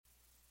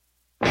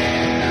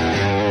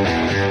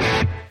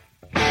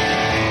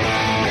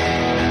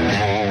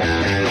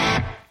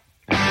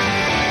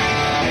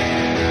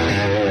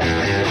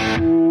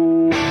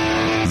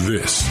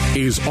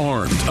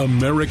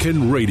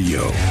American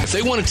Radio. If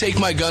they want to take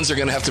my guns, they're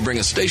going to have to bring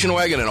a station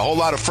wagon and a whole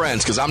lot of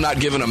friends, because I'm not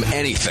giving them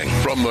anything.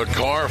 From the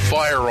Carr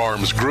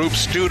Firearms Group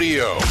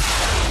studio.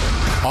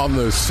 On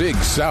the Sig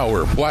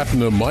Sauer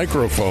Platinum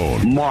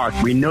microphone. Mark,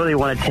 we know they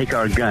want to take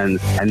our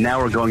guns, and now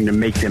we're going to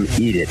make them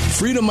eat it.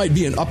 Freedom might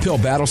be an uphill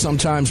battle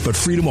sometimes, but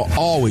freedom will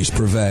always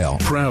prevail.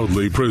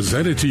 Proudly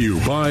presented to you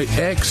by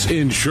X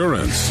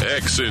Insurance.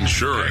 X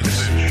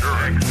Insurance.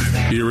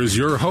 Here is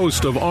your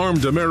host of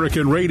Armed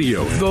American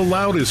Radio, the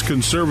loudest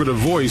conservative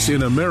voice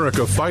in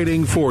America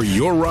fighting for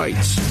your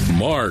rights,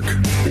 Mark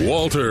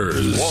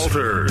Walters.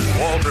 Walters.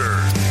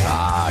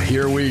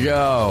 Here we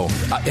go.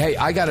 Hey,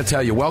 I got to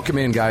tell you, welcome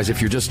in, guys,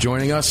 if you're just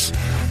joining us.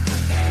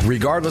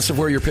 Regardless of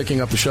where you're picking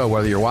up the show,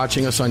 whether you're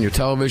watching us on your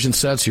television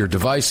sets, your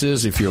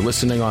devices, if you're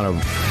listening on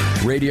a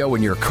radio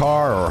in your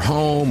car or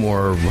home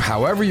or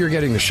however you're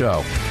getting the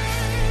show,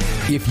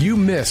 if you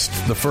missed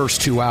the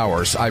first 2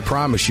 hours, I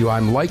promise you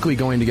I'm likely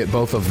going to get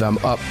both of them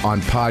up on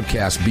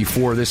podcast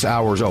before this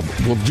hour is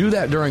over. We'll do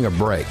that during a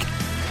break,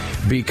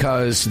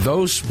 because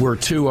those were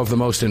two of the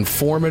most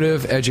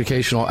informative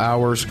educational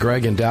hours.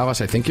 Greg and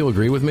Dallas, I think you'll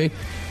agree with me.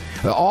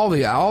 All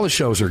the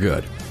shows are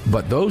good,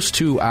 but those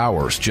 2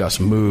 hours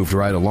just moved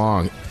right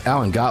along.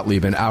 Alan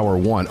Gottlieb in hour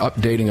one,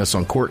 updating us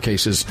on court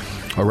cases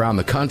around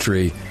the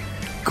country.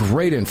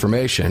 Great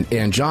information.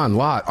 And John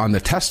Lott on the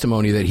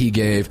testimony that he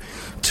gave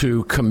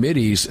to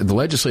committees, the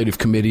legislative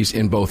committees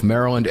in both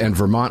Maryland and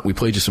Vermont. We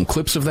played you some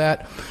clips of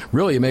that.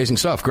 Really amazing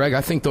stuff. Greg,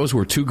 I think those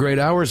were 2 great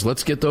hours.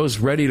 Let's get those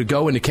ready to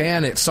go in the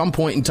can at some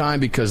point in time,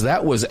 because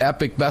that was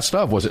epic best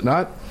of, was it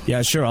not?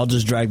 Yeah, sure. I'll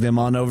just drag them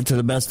on over to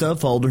the best of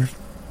folder.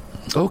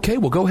 Okay,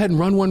 we'll go ahead and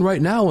run one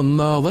right now, and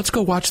let's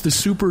go watch the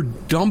Super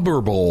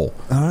Dumber Bowl.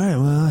 All right,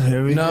 well,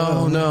 here we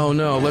go.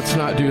 No, let's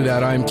not do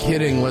that. I'm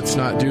kidding. Let's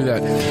not do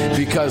that,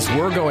 because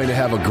we're going to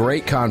have a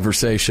great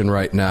conversation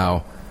right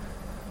now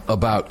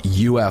about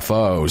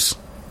UFOs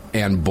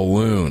and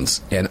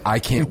balloons, and I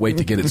can't wait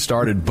to get it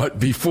started. But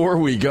before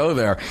we go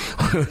there,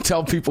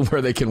 tell people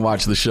where they can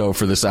watch the show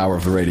for this hour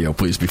of the radio,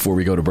 please, before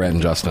we go to Brad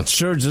and Justin.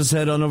 Sure, just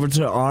head on over to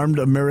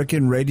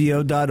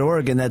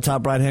armedamericanradio.org. In that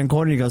top right-hand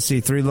corner, you're going to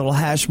see 3 little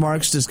hash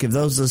marks. Just give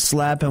those a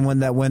slap, and when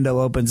that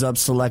window opens up,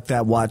 select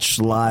that Watch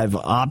Live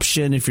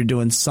option. If you're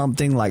doing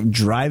something like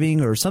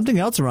driving or something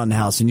else around the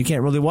house and you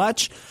can't really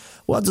watch,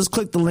 well, just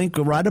click the link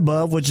right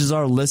above, which is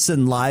our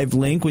Listen Live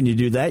link. When you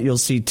do that, you'll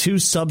see 2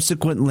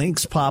 subsequent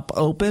links pop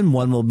open.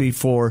 One will be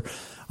for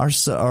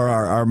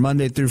our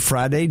Monday through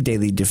Friday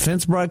daily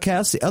defense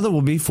broadcast. The other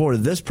will be for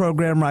this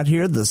program right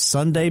here, the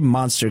Sunday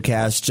Monster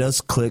Cast.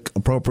 Just click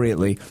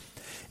appropriately.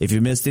 If you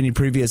missed any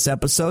previous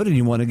episode and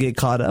you want to get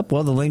caught up,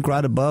 well, the link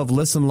right above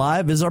Listen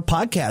Live is our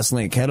podcast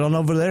link. Head on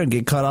over there and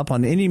get caught up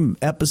on any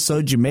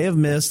episode you may have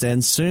missed.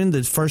 And soon,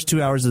 the first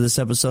 2 hours of this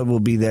episode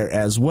will be there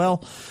as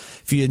well.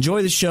 If you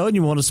enjoy the show and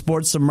you want to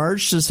sport some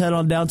merch, just head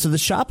on down to the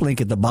shop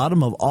link at the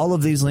bottom of all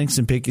of these links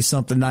and pick you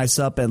something nice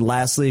up. And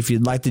lastly, if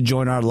you'd like to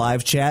join our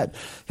live chat,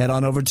 head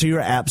on over to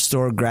your app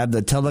store, grab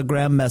the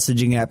Telegram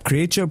messaging app,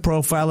 create your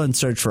profile, and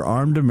search for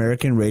Armed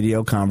American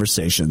Radio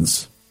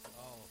Conversations.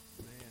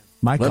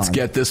 Let's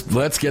get this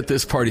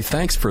party.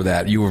 Thanks for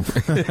that. You were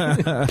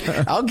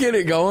I'll get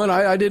it going.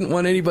 I didn't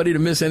want anybody to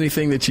miss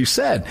anything that you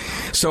said.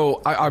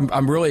 So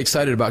I'm really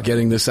excited about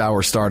getting this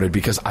hour started,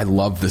 because I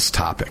love this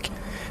topic.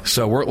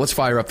 So let's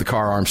fire up the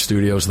Carr Arms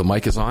Studios. The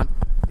mic is on.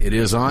 It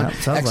is on.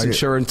 X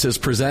Insurance is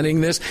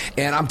presenting this.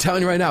 And I'm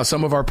telling you right now,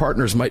 some of our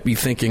partners might be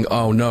thinking,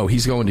 oh, no,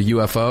 he's going to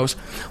UFOs.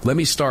 Let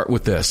me start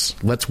with this.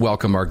 Let's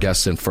welcome our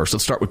guests in first.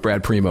 Let's start with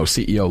Brad Primo,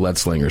 CEO, Lead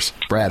Slingers.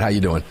 Brad, how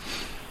you doing?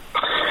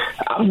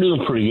 I'm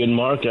doing pretty good,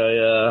 Mark.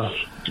 I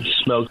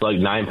smoked like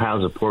 9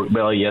 pounds of pork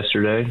belly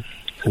yesterday.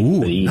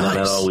 Ooh, eating nice. on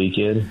that all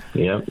weekend.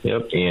 Yep.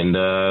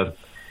 And,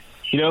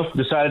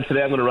 decided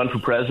today I'm going to run for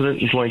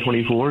president in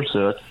 2024,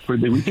 so it's a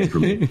pretty big weekend for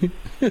me.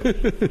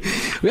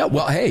 Yeah,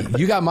 well, hey,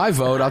 you got my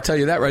vote. I'll tell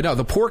you that right now.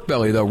 The pork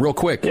belly, though, real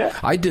quick. Yeah.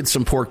 I did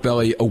some pork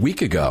belly a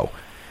week ago.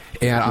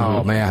 And,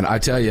 oh, man, I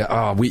tell you,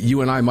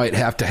 you and I might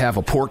have to have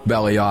a pork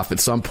belly off at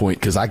some point,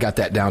 because I got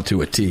that down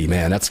to a T.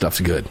 Man, that stuff's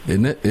good,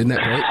 isn't it? Isn't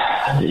that great?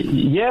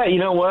 Yeah, you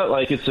know what?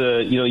 Like, it's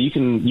you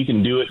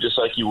can do it just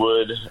like you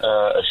would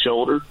a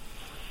shoulder.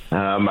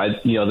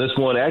 This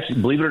one,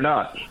 actually, believe it or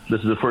not, this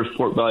is the first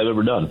pork belly I've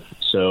ever done.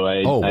 So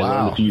I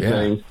learned a few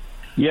things.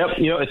 Yep,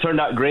 it turned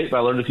out great, but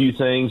I learned a few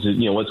things,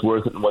 what's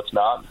worth it and what's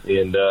not.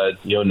 And,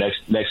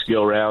 next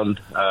go around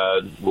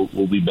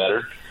will be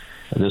better.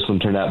 This one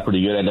turned out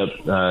pretty good. I ended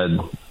up,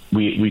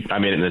 I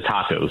made it in the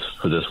tacos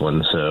for this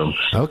one. So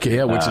okay,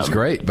 yeah, which is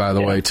great, by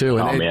the way, too.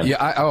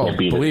 And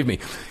believe me,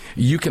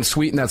 you can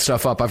sweeten that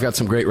stuff up. I've got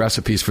some great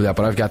recipes for that,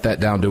 but I've got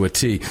that down to a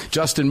T.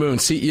 Justin Moon,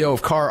 CEO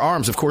of Carr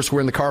Arms. Of course, we're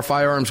in the Carr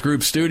Firearms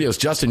Group studios.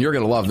 Justin, you're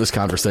going to love this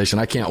conversation.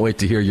 I can't wait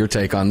to hear your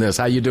take on this.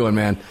 How you doing,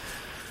 man?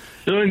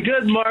 Doing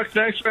good, Mark.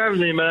 Thanks for having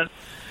me, man.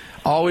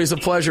 Always a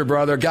pleasure,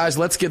 brother. Guys,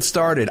 let's get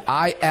started.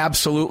 I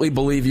absolutely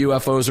believe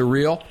UFOs are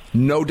real.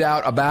 No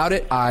doubt about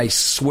it. I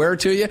swear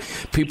to you,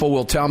 people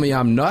will tell me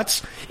I'm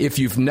nuts. If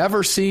you've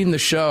never seen the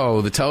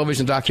show, the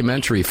television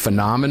documentary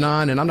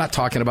Phenomenon, and I'm not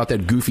talking about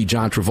that goofy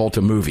John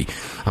Travolta movie.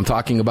 I'm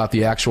talking about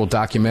the actual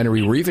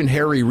documentary where even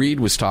Harry Reid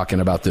was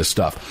talking about this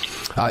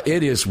stuff.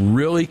 It is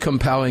really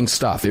compelling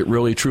stuff. It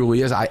really,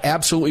 truly is. I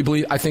absolutely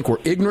believe, I think we're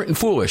ignorant and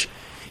foolish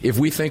if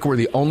we think we're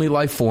the only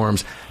life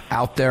forms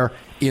out there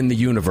in the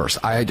universe.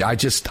 I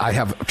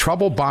have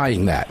trouble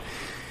buying that.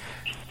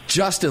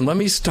 Justin, let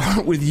me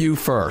start with you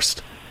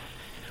first.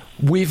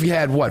 We've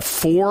had,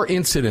 4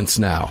 incidents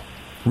now,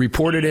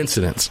 reported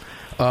incidents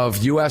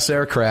of U.S.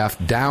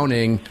 aircraft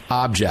downing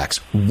objects.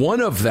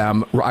 One of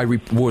them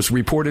was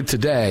reported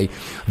today.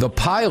 The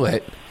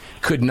pilot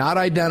could not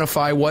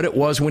identify what it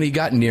was when he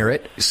got near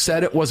it,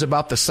 said it was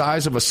about the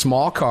size of a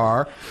small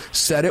car,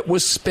 said it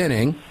was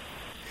spinning,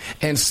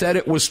 and said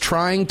it was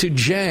trying to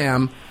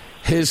jam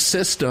his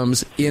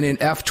systems in an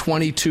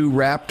F-22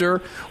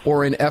 Raptor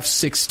or an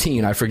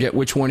F-16. I forget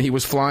which one he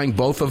was flying,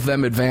 both of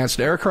them advanced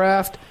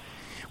aircraft,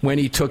 when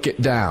he took it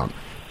down.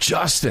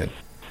 Justin,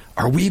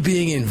 are we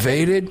being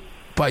invaded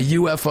by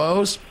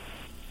UFOs?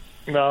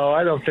 No,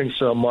 I don't think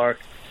so, Mark.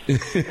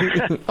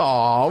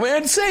 Oh,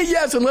 man, say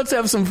yes and let's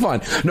have some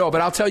fun. No,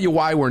 but I'll tell you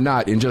why we're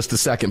not in just a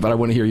second, but I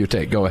want to hear your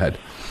take. Go ahead.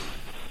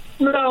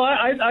 No,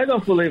 I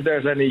don't believe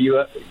there's any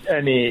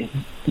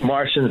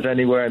Martians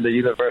anywhere in the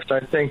universe.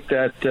 I think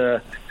that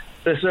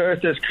this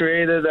Earth is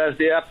created as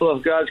the apple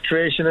of God's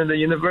creation in the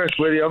universe.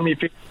 We're the only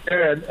people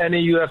there, and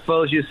any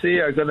UFOs you see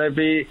are going to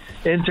be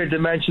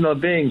interdimensional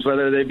beings,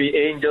 whether they be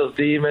angels,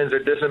 demons, or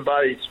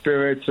disembodied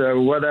spirits,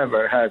 or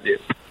whatever have you.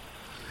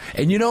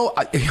 And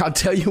I'll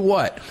tell you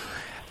what,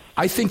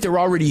 I think they're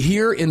already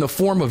here in the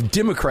form of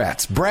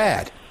Democrats.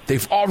 Brad,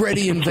 they've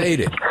already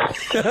invaded.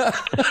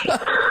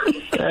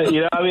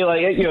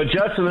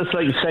 Justin, this is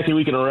like the second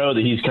week in a row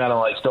that he's kind of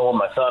like stolen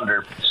my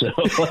thunder. So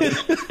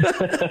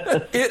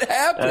it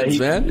happens,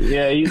 man.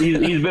 Yeah,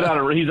 he's been on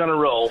a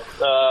roll.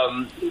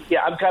 I'm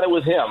kind of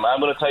with him. I'm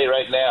going to tell you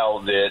right now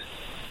that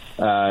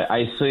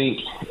I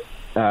think,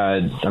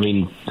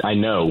 I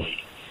know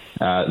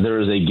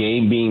there is a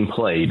game being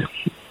played,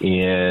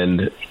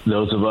 and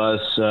those of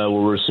us where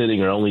we're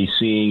sitting are only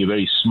seeing a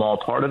very small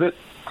part of it.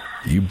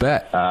 You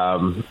bet.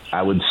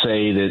 I would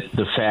say that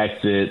the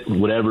fact that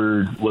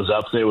whatever was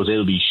up there was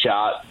able to be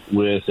shot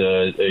with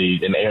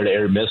an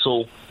air-to-air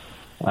missile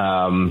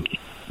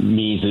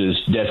means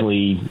it's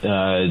definitely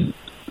an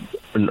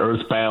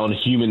earthbound,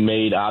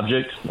 human-made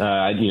object.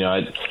 I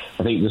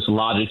think this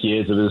logic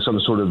is that there's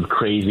some sort of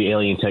crazy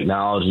alien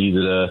technology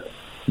that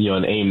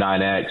an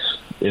AIM-9X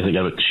isn't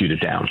going to shoot it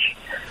down.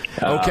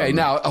 Okay,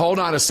 now hold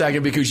on a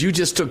second, because you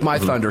just took my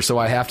thunder, so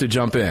I have to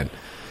jump in.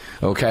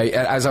 Okay,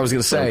 as I was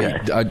going to say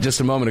just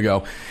a moment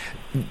ago,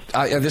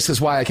 this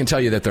is why I can tell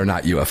you that they're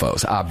not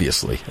UFOs,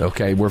 obviously.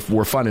 Okay,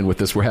 we're funning with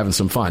this. We're having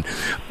some fun.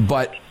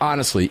 But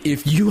honestly,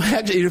 if you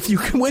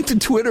went to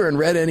Twitter and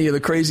read any of the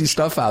crazy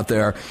stuff out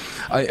there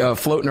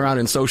floating around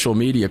in social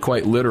media,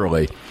 quite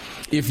literally,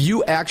 if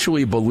you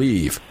actually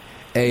believe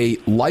a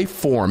life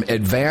form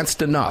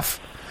advanced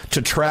enough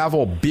to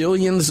travel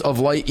billions of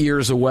light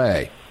years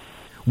away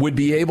would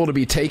be able to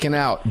be taken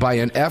out by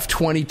an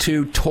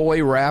F-22 toy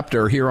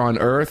Raptor here on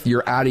Earth,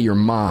 you're out of your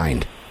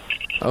mind.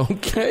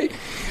 Okay?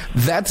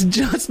 That's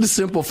just a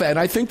simple fact. And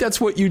I think that's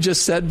what you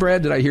just said,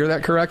 Brad. Did I hear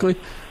that correctly?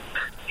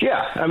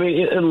 Yeah.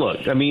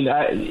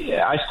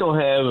 I still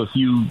have a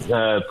few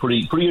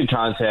pretty good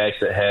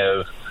contacts that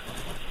have,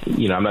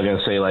 I'm not going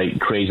to say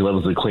like crazy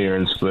levels of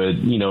clearance, but,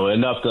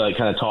 enough to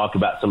kind of talk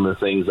about some of the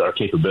things that are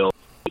capabilities.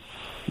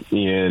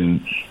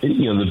 And,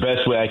 the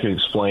best way I can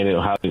explain it,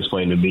 or how it's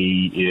explained to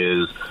me,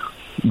 is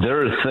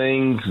there are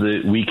things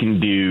that we can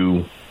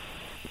do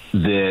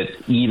that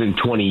even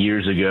 20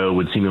 years ago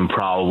would seem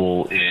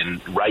improbable,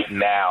 and right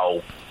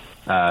now,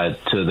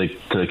 to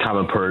the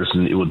common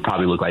person, it would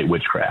probably look like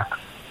witchcraft.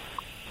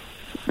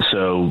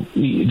 So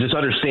just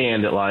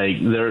understand that,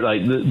 like, they're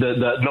like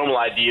the normal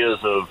ideas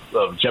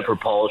of jet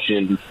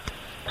propulsion,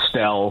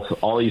 stealth,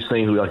 all these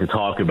things we like to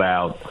talk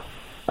about.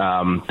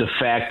 The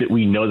fact that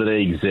we know that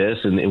they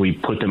exist and we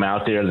put them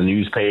out there in the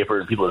newspaper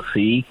and people to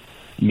see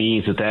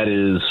means that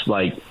is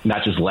like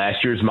not just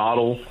last year's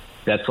model,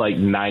 that's like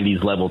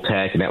 90s level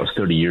tech, and that was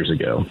 30 years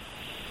ago.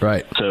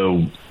 Right.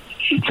 So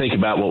think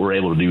about what we're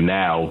able to do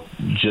now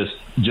just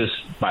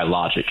by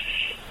logic.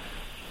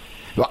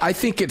 Well, I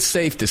think it's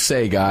safe to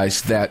say,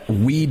 guys, that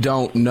we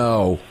don't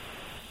know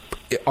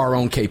our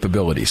own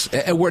capabilities.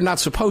 And we're not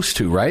supposed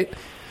to, right?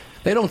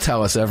 They don't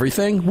tell us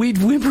everything. We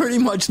pretty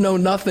much know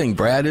nothing,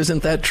 Brad.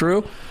 Isn't that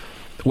true?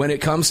 When it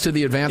comes to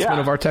the advancement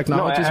of our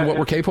technologies and what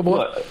we're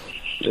capable of?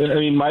 I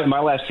mean, my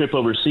last trip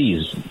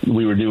overseas,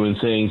 we were doing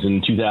things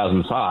in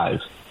 2005.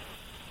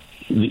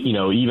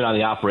 Even on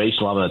the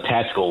operational level, on a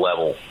tactical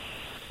level,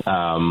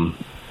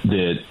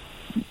 that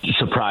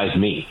surprised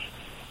me.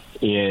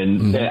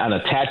 And on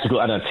a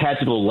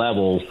tactical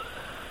level,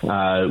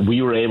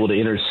 we were able to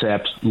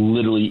intercept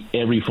literally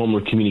every form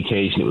of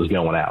communication that was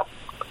going out.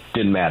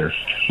 Didn't matter.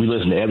 We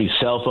listened to every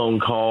cell phone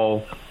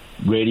call,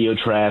 radio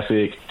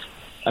traffic.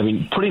 I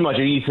mean, pretty much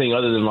anything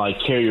other than like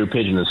carrier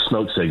pigeon and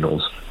smoke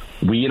signals.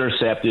 We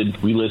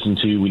intercepted, we listened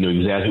to, we knew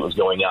exactly what was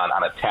going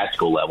on a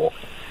tactical level.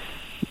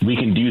 We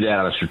can do that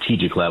on a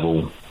strategic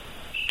level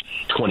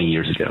 20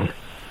 years ago.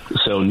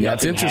 So yeah,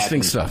 it's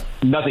interesting stuff.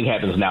 Nothing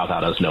happens now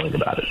without us knowing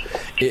about it.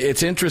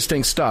 It's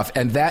interesting stuff.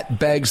 And that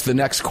begs the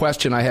next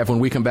question I have when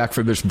we come back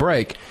from this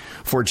break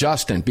for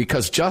Justin,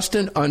 because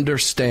Justin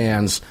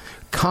understands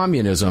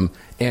communism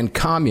and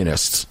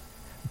communists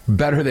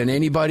better than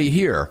anybody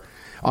here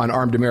on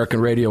Armed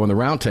American Radio and the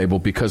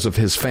Roundtable because of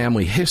his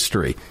family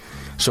history.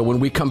 So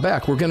when we come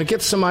back, we're going to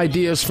get some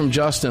ideas from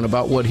Justin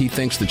about what he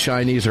thinks the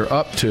Chinese are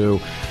up to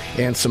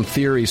and some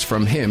theories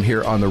from him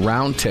here on the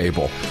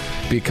Roundtable.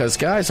 Because,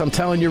 guys, I'm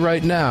telling you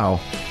right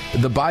now,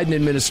 the Biden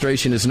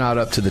administration is not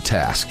up to the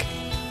task.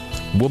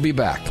 We'll be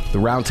back. The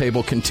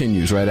Roundtable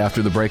continues right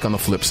after the break on the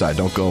flip side.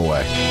 Don't go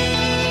away.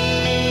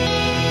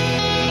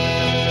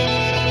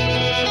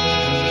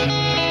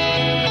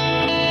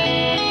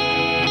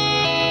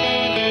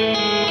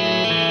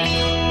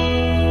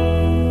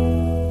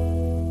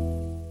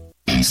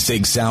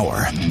 Sig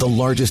Sauer, the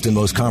largest and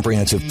most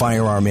comprehensive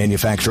firearm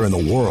manufacturer in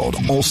the world,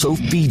 also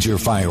feeds your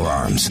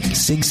firearms.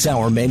 Sig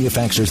Sauer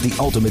manufactures the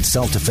ultimate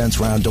self-defense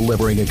round,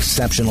 delivering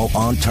exceptional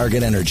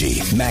on-target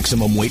energy,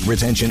 maximum weight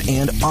retention,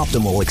 and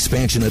optimal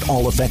expansion at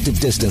all effective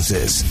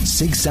distances.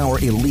 Sig Sauer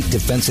Elite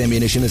Defense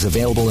ammunition is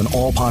available in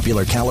all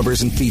popular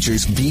calibers and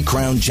features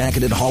V-Crown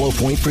jacketed hollow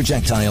point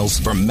projectiles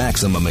for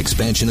maximum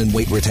expansion and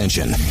weight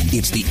retention.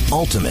 It's the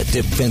ultimate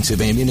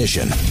defensive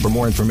ammunition. For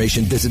more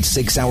information, visit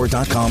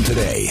SigSauer.com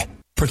today.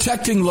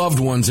 Protecting loved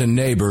ones and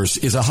neighbors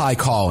is a high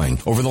calling.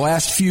 Over the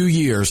last few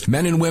years,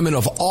 men and women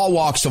of all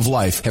walks of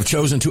life have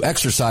chosen to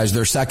exercise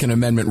their Second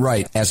Amendment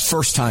right as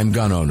first-time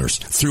gun owners.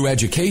 Through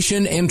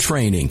education and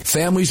training,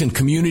 families and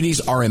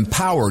communities are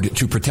empowered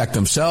to protect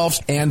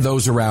themselves and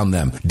those around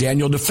them.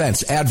 Daniel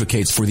Defense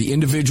advocates for the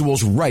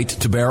individual's right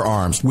to bear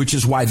arms, which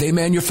is why they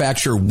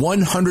manufacture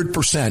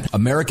 100%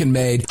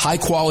 American-made,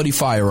 high-quality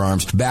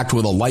firearms backed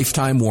with a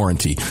lifetime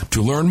warranty.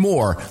 To learn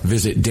more,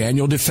 visit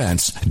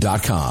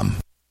DanielDefense.com.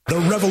 The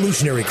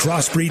revolutionary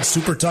Crossbreed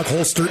Super Tuck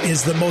holster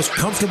is the most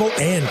comfortable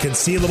and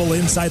concealable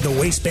inside the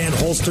waistband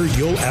holster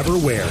you'll ever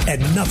wear,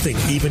 and nothing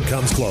even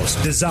comes close.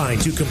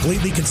 Designed to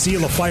completely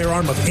conceal a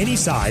firearm of any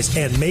size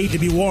and made to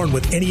be worn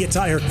with any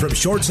attire, from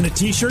shorts and a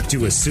t-shirt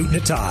to a suit and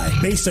a tie.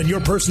 Based on your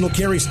personal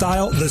carry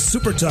style, the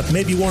Super Tuck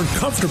may be worn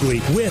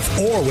comfortably with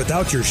or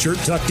without your shirt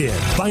tucked in.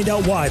 Find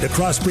out why the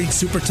Crossbreed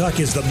Super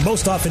Tuck is the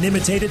most often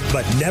imitated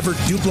but never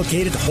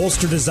duplicated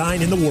holster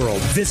design in the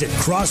world. Visit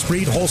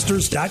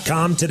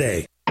crossbreedholsters.com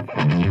today.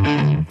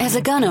 As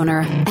a gun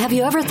owner, have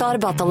you ever thought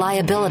about the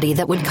liability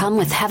that would come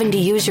with having to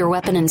use your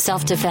weapon in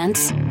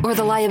self-defense? Or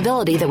the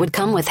liability that would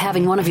come with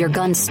having one of your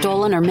guns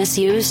stolen or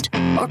misused?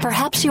 Or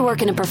perhaps you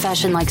work in a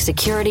profession like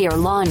security or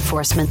law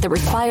enforcement that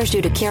requires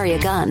you to carry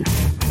a gun.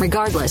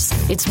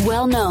 Regardless, it's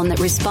well known that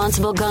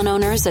responsible gun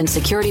owners and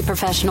security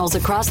professionals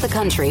across the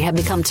country have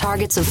become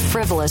targets of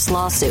frivolous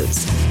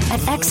lawsuits.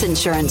 At X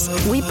Insurance,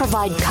 we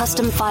provide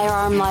custom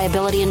firearm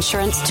liability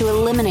insurance to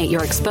eliminate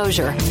your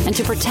exposure and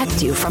to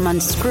protect you from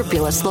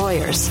unscrupulous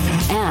lawyers.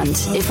 And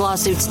if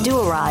lawsuits do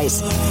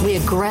arise, we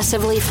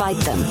aggressively fight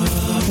them.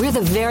 We're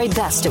the very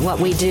best at what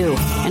we do,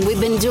 and we've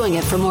been doing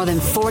it for more than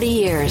 40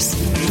 years.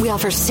 We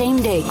offer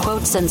same-day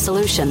quotes and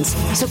solutions,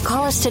 so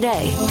call us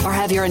today or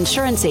have your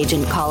insurance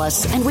agent call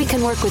us, and we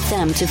can work with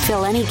them to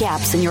fill any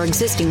gaps in your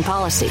existing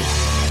policy.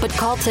 But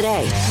call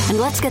today, and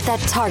let's get that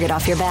target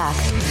off your back.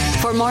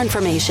 For more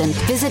information,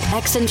 visit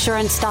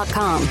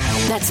xinsurance.com.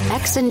 That's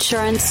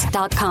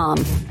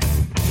xinsurance.com.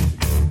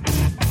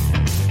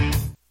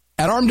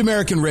 At Armed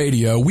American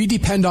Radio, we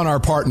depend on our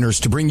partners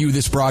to bring you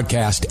this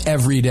broadcast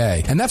every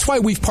day. And that's why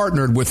we've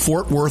partnered with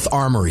Fort Worth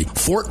Armory.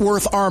 Fort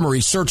Worth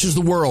Armory searches the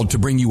world to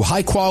bring you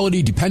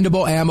high-quality,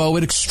 dependable ammo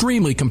at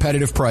extremely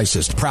competitive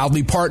prices.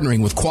 Proudly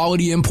partnering with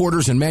quality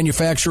importers and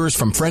manufacturers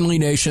from friendly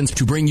nations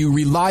to bring you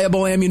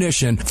reliable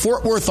ammunition,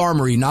 Fort Worth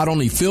Armory not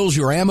only fills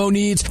your ammo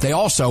needs, they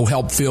also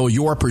help fill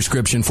your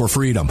prescription for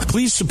freedom.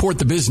 Please support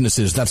the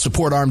businesses that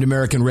support Armed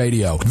American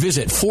Radio.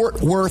 Visit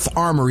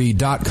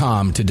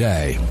FortWorthArmory.com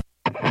today.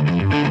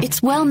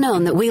 It's well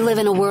known that we live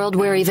in a world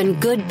where even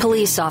good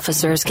police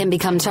officers can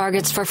become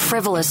targets for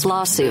frivolous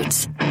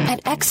lawsuits.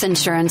 At X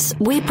Insurance,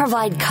 we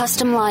provide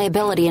custom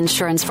liability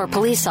insurance for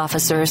police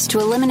officers to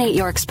eliminate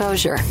your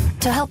exposure,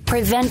 to help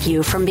prevent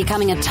you from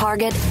becoming a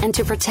target, and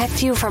to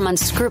protect you from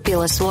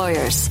unscrupulous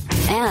lawyers.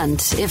 And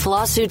if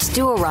lawsuits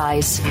do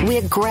arise, we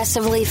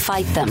aggressively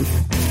fight them.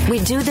 We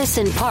do this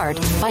in part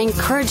by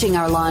encouraging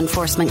our law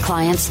enforcement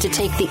clients to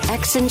take the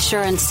X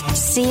Insurance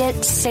See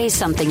It, Say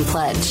Something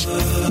pledge.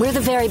 We're the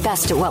very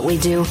best at what we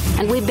do,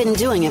 and we've been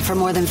doing it for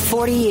more than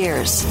 40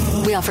 years.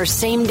 We offer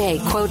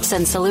same-day quotes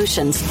and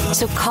solutions,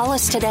 so call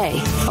us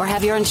today or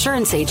have your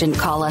insurance agent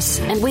call us,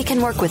 and we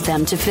can work with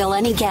them to fill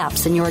any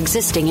gaps in your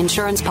existing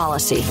insurance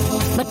policy.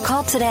 But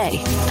call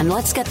today, and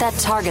let's get that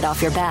target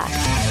off your back.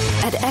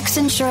 At X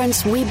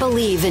Insurance, we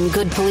believe in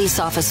good police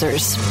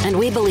officers, and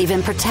we believe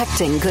in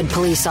protecting good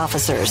police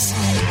officers.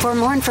 For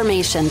more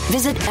information,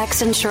 visit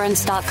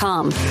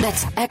xinsurance.com.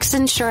 That's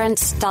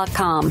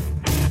xinsurance.com.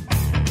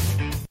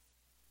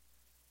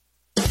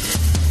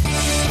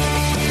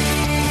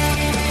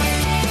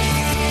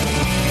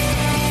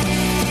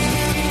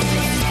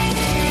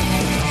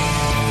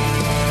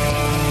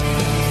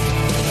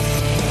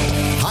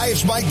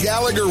 It's Mike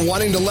Gallagher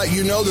wanting to let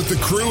you know that the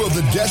crew of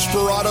the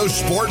Desperado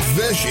Sport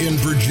Fish in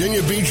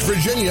Virginia Beach,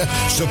 Virginia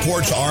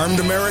supports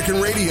Armed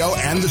American Radio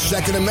and the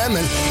Second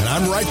Amendment, and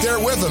I'm right there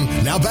with them.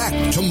 Now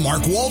back to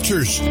Mark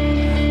Walters.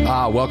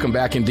 Welcome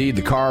back indeed.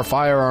 The Carr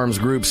Firearms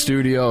Group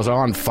studios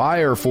on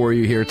fire for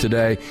you here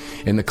today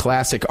in the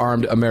classic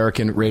Armed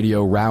American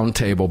Radio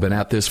Roundtable. Been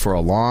at this for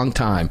a long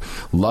time.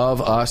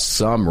 Love us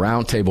some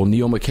Roundtable.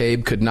 Neil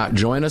McCabe could not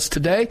join us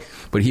today,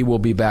 but he will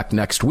be back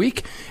next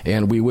week,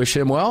 and we wish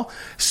him well.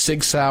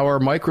 Sig Sauer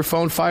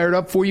microphone fired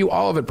up for you.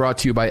 All of it brought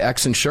to you by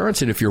X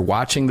Insurance. And if you're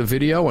watching the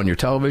video on your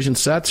television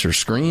sets or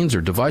screens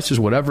or devices,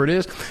 whatever it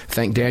is,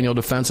 thank Daniel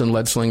Defense and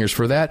Lead Slingers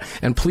for that.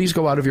 And please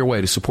go out of your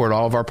way to support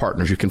all of our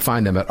partners. You can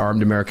find them at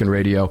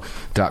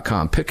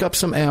armedamericanradio.com. Pick up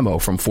some ammo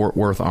from Fort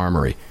Worth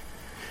Armory.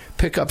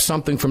 Pick up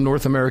something from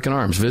North American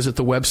Arms. Visit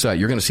the website.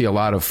 You're going to see a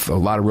lot of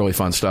really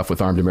fun stuff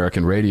with Armed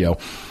American Radio,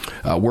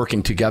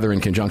 working together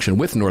in conjunction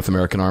with North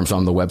American Arms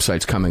on the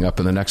websites coming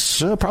up in the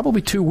next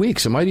probably 2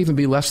 weeks. It might even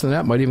be less than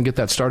that. Might even get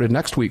that started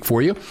next week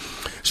for you.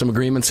 Some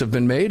agreements have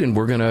been made, and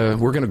we're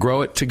gonna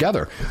grow it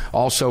together.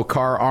 Also,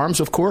 Carr Arms,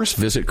 of course.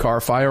 Visit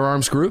Carr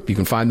Firearms Group. You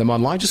can find them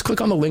online. Just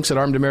click on the links at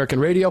Armed American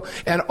Radio,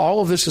 and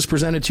all of this is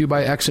presented to you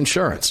by X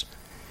Insurance.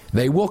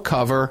 They will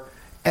cover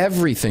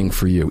everything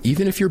for you.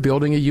 Even if you're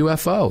building a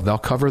UFO, they'll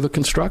cover the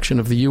construction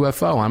of the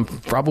UFO. I'm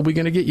probably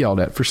going to get yelled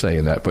at for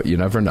saying that, but you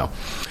never know.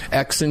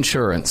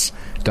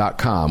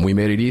 xinsurance.com. We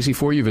made it easy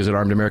for you. Visit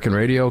Armed American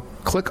Radio.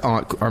 Click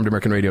on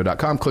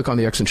armedamericanradio.com. Click on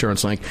the X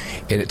Insurance link,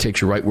 and it takes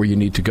you right where you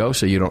need to go,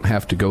 so you don't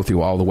have to go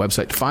through all the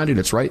website to find it.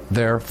 It's right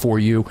there for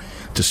you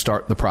to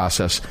start the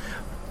process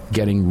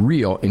getting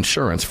real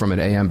insurance from an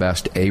AM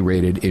Best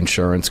A-rated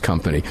insurance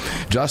company.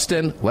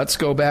 Justin, let's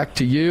go back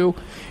to you.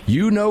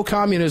 You know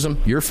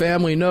communism. Your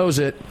family knows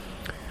it.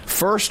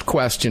 First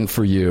question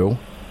for you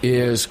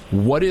is,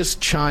 what is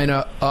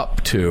China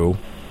up to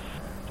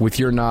with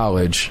your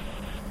knowledge?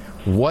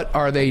 What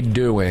are they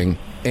doing?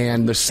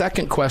 And the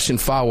second question,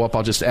 follow-up,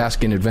 I'll just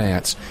ask in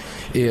advance,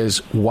 is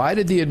why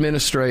did the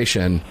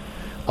administration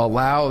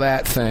allow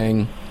that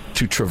thing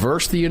to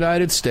traverse the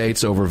United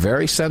States over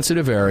very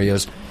sensitive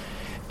areas?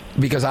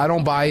 Because I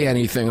don't buy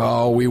anything,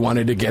 we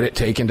wanted to get it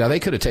taken down.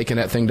 They could have taken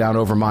that thing down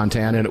over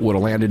Montana and it would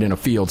have landed in a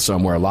field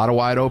somewhere. A lot of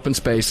wide open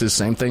spaces,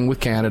 same thing with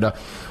Canada.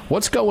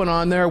 What's going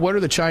on there? What are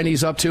the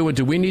Chinese up to? And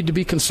do we need to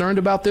be concerned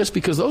about this?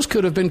 Because those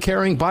could have been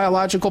carrying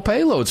biological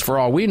payloads for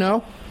all we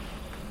know.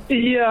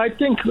 Yeah, I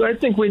think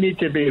we need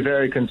to be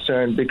very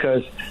concerned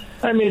because,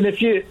 I mean, if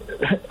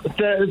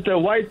the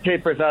white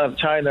papers out of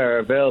China are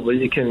available,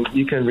 you can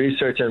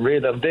research and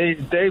read them. They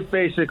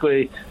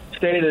basically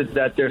stated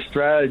that their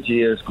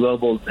strategy is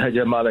global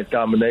hegemonic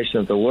domination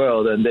of the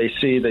world, and they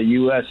see the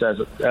U.S. as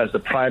the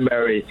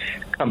primary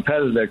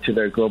competitor to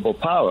their global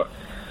power.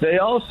 They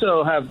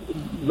also have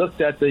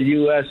looked at the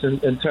U.S.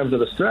 in terms of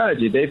the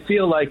strategy. They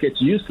feel like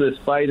it's useless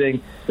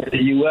fighting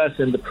the U.S.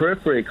 in the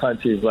periphery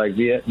countries like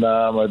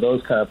Vietnam or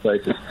those kind of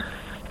places.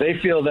 They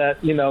feel that,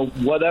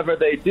 whatever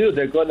they do,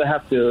 they're going to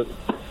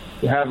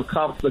have a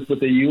conflict with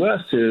the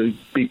U.S. to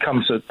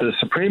become the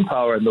supreme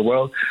power in the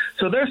world.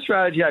 So their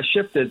strategy has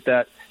shifted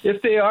that if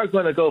they are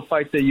going to go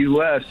fight the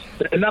U.S.,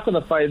 they're not going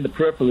to fight in the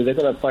periphery. They're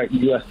going to fight the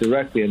U.S.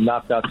 directly and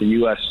knock out the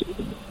U.S.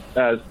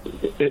 as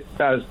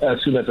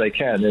soon as they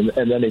can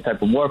in any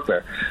type of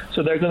warfare.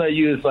 So they're going to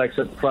use like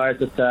surprise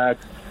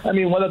attacks. I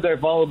mean, one of their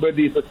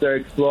vulnerabilities that they're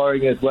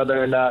exploring is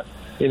whether or not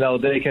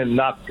they can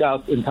knock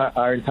out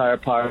our entire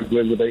power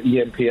grid with an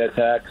EMP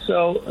attack.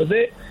 So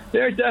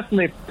they're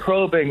definitely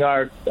probing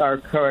our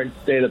current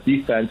state of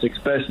defense,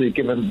 especially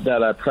given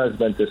that our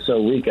president is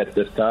so weak at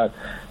this time.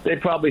 They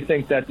probably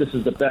think that this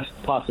is the best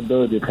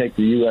possibility to take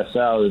the U.S.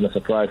 out in a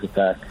surprise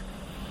attack.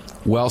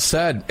 Well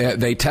said.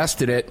 They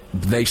tested it.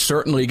 They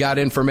certainly got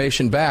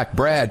information back.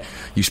 Brad,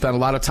 you spent a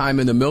lot of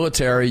time in the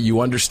military. You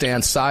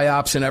understand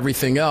PSYOPs and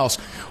everything else.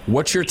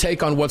 What's your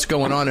take on what's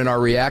going on and our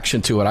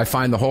reaction to it? I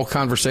find the whole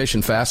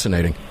conversation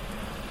fascinating.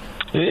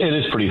 It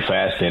is pretty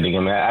fascinating.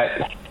 I mean,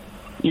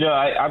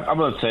 I'm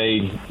going to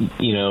say,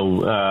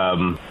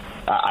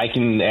 I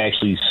can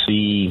actually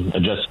see a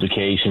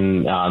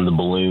justification on the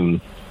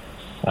balloon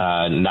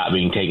not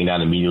being taken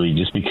down immediately,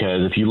 just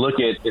because if you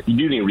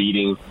do any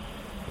reading,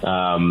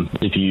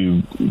 if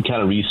you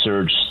kind of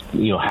research,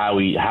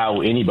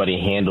 how anybody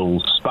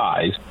handles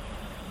spies,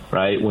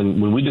 right?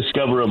 When we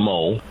discover a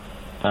mole,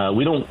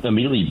 we don't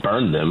immediately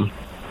burn them.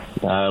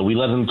 We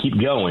let them keep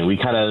going. We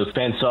kind of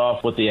fence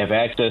off what they have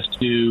access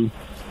to.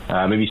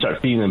 Maybe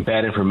start feeding them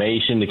bad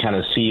information to kind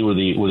of see where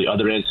the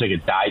other end, so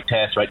like a dye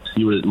test, right? To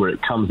see where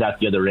it comes out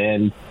the other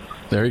end.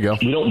 There you go.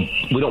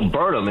 We don't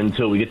burn them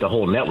until we get the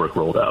whole network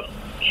rolled up.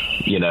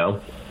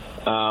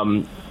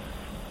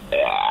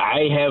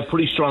 I have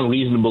pretty strong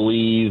reason to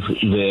believe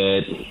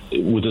that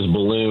with this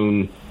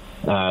balloon,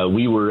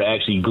 we were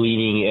actually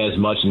gleaning as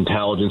much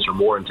intelligence or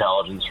more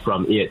intelligence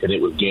from it than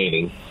it was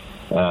gaining.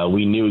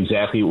 We knew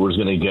exactly where it was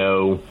going to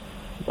go.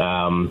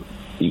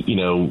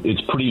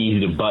 It's pretty easy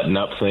to button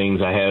up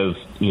things. I have,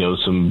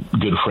 some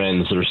good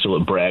friends that are still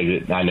at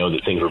Bragg that I know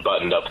that things were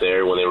buttoned up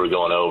there when they were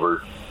going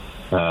over.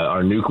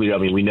 Our nuclear,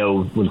 we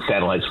know when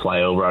satellites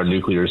fly over our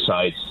nuclear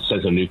sites,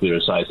 sensitive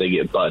nuclear sites, they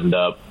get buttoned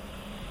up,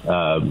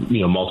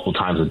 multiple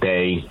times a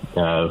day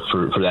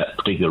for that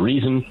particular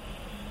reason.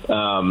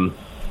 I'm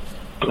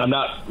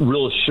not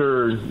real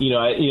sure,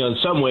 in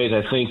some ways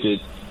I think that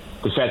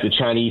the fact that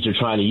Chinese are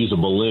trying to use a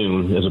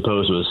balloon as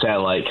opposed to a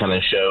satellite kind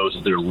of shows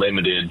that they're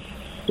limited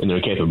in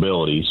their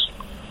capabilities.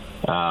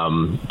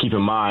 Keep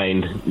in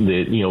mind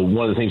that,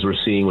 one of the things we're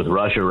seeing with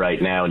Russia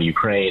right now and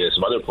Ukraine and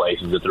some other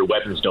places that their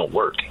weapons don't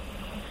work.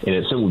 And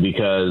it's simply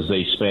because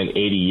they spent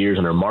 80 years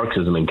under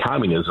Marxism and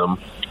communism,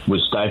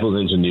 which stifles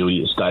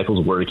ingenuity, it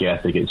stifles work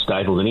ethic, it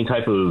stifles any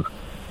type of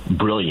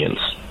brilliance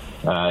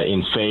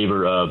in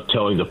favor of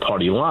towing the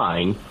party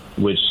line,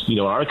 which, in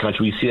our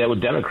country, we see that with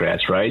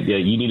Democrats, right?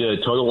 You need to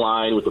toe the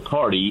line with the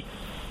party,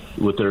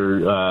 with their,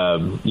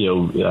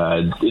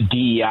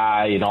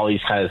 DEI and all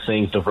these kind of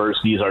things.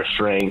 Diversity is our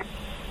strength.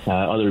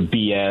 Other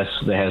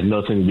BS that has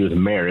nothing to do with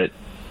merit.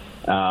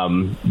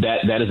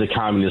 That is a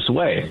communist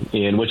way.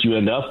 And what you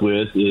end up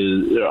with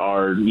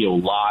are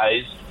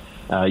lies.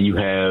 You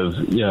have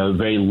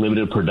very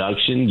limited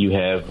production. You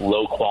have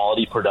low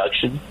quality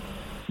production.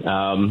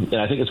 And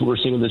I think that's what we're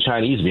seeing with the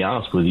Chinese, to be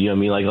honest with you. A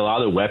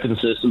lot of the weapon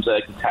systems that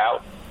I can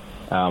tout,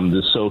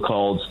 the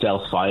so-called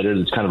stealth fighter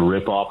that's kind of a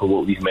ripoff of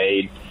what we've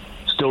made,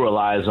 still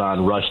relies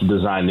on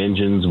Russian-designed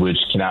engines, which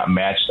cannot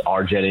match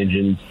our jet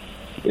engines.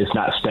 It's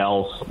not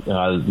stealth,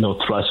 no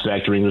thrust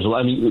vectoring. There's a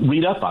lot.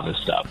 Read up on this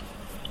stuff.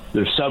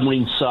 Their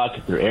submarines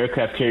suck. Their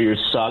aircraft carriers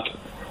suck.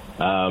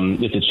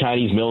 If the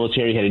Chinese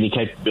military had any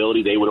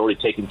capability, they would have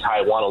already taken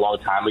Taiwan a long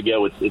time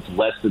ago. It's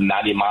less than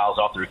 90 miles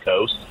off their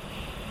coast.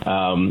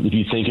 If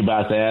you think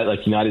about that, like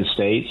the United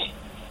States,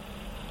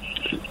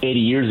 80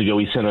 years ago,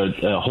 we sent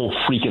a whole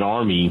freaking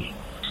army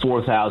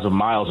 4,000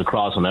 miles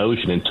across an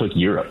ocean and took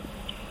Europe.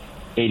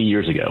 80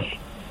 years ago,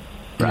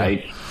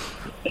 right?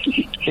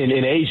 Yeah.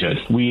 In Asia,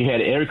 we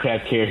had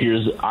aircraft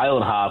carriers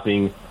island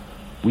hopping.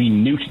 We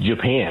nuked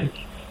Japan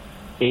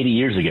 80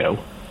 years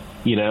ago.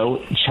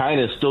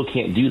 China still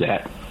can't do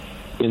that.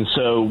 And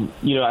so,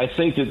 I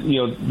think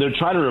that, they're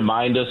trying to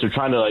remind us, they're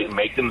trying to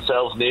make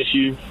themselves an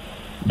issue.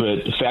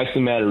 But the fact of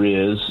the matter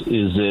is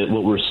that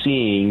what we're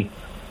seeing,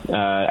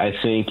 I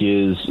think,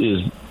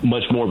 is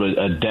much more of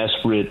a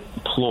desperate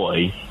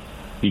ploy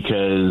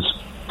because,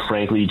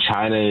 frankly,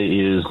 China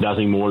is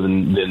nothing more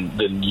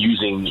than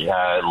using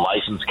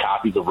licensed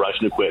copies of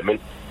Russian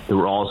equipment that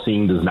we're all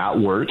seeing does not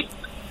work.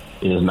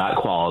 It is not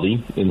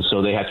quality. And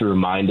so they have to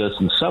remind us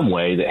in some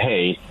way that,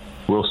 hey,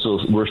 we're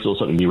still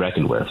something to be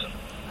reckoned with.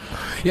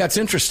 Yeah, it's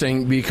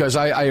interesting because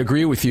I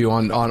agree with you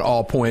on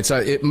all points.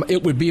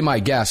 It would be my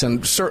guess,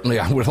 and certainly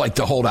I would like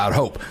to hold out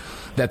hope,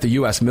 that the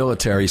U.S.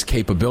 military's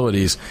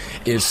capabilities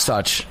is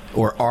such,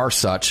 or are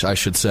such, I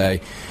should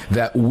say,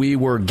 that we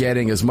were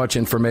getting as much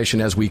information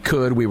as we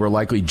could. We were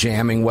likely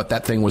jamming what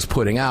that thing was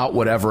putting out,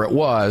 whatever it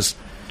was,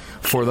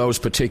 for those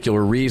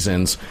particular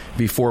reasons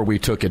before we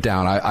took it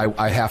down.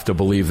 I have to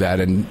believe that.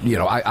 And,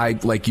 I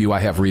like you,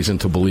 I have reason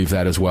to believe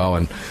that as well.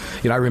 And,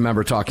 I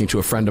remember talking to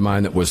a friend of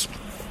mine that was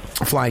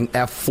flying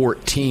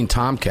F-14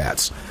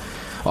 Tomcats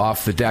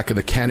off the deck of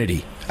the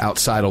Kennedy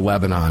outside of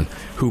Lebanon,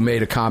 who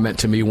made a comment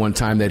to me one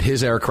time that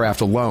his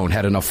aircraft alone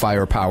had enough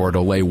firepower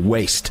to lay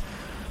waste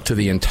to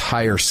the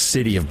entire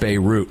city of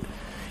Beirut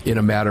in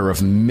a matter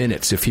of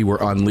minutes if he were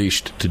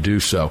unleashed to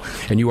do so.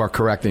 And you are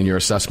correct in your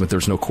assessment.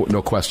 There's no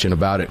question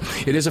about it.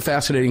 It is a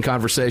fascinating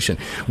conversation.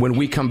 When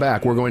we come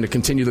back, we're going to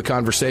continue the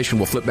conversation.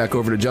 We'll flip back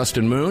over to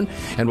Justin Moon,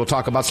 and we'll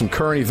talk about some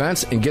current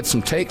events and get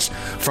some takes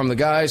from the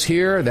guys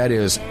here. That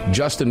is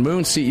Justin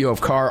Moon, CEO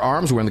of Kahr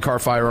Arms. We're in the Kahr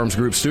Firearms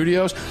Group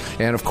studios.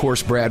 And, of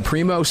course, Brad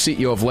Primo,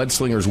 CEO of Lead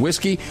Slingers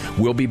Whiskey.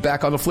 We'll be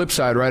back on the flip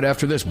side right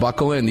after this.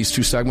 Buckle in. These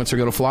two segments are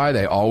going to fly.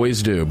 They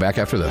always do. Back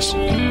after this.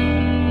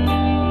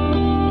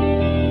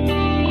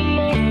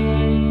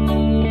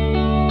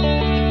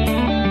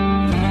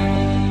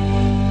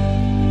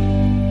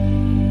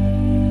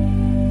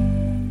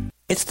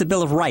 It's the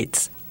Bill of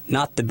Rights,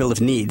 not the Bill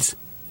of Needs.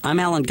 I'm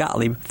Alan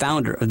Gottlieb,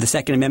 founder of the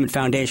Second Amendment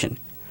Foundation.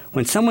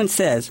 When someone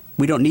says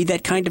we don't need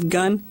that kind of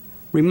gun,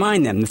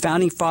 remind them the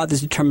Founding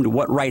Fathers determined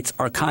what rights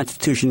our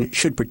Constitution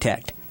should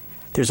protect.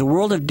 There's a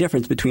world of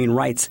difference between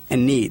rights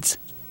and needs.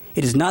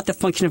 It is not the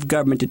function of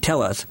government to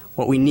tell us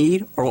what we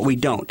need or what we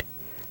don't.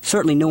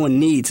 Certainly no one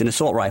needs an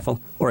assault rifle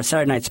or a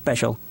Saturday Night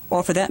Special,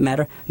 or for that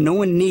matter, no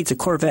one needs a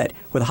Corvette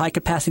with a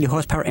high-capacity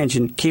horsepower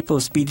engine capable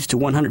of speeds to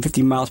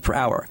 150 miles per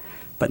hour.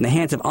 But in the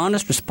hands of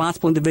honest,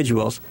 responsible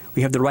individuals,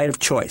 we have the right of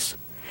choice.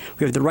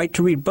 We have the right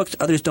to read books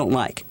others don't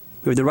like.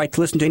 We have the right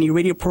to listen to any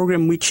radio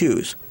program we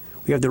choose.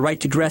 We have the right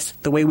to dress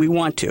the way we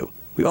want to.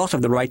 We also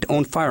have the right to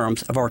own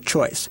firearms of our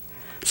choice.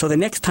 So the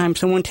next time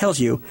someone tells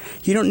you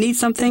you don't need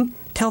something,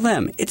 tell Tell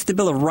them it's the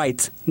Bill of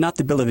Rights, not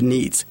the Bill of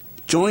Needs.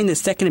 Join the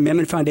Second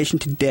Amendment Foundation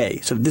today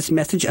so that this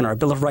message and our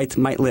Bill of Rights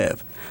might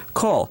live.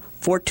 Call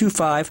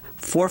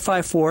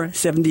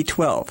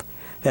 425-454-7012.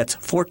 That's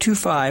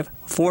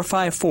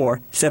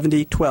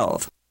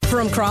 425-454-7012.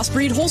 From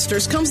Crossbreed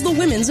Holsters comes the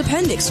Women's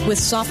Appendix. With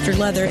softer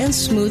leather and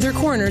smoother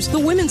corners, the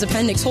Women's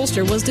Appendix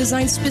holster was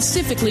designed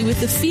specifically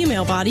with the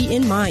female body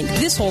in mind.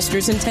 This holster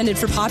is intended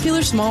for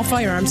popular small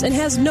firearms and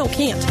has no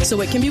cant, so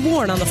it can be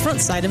worn on the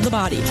front side of the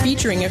body.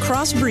 Featuring a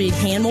crossbreed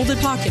hand-molded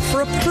pocket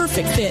for a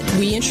perfect fit,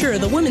 we ensure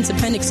the Women's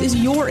Appendix is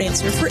your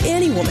answer for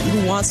any woman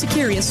who wants to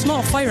carry a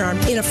small firearm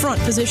in a front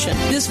position.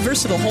 This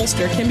versatile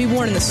holster can be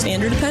worn in the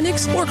standard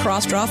appendix or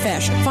cross-draw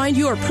fashion. Find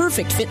your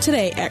perfect fit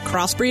today at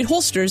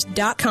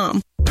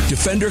crossbreedholsters.com.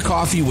 Defender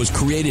Coffee was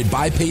created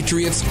by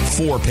Patriots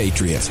for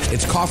Patriots.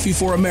 It's coffee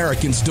for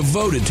Americans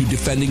devoted to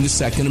defending the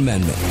Second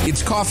Amendment.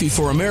 It's coffee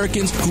for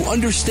Americans who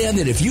understand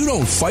that if you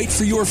don't fight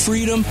for your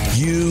freedom,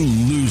 you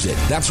lose it.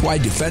 That's why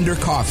Defender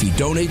Coffee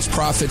donates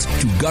profits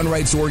to gun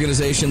rights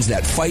organizations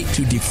that fight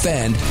to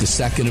defend the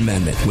Second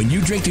Amendment. When you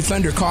drink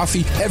Defender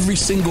Coffee, every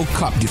single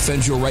cup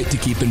defends your right to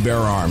keep and bear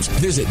arms.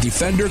 Visit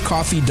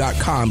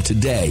DefenderCoffee.com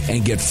today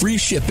and get free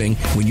shipping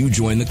when you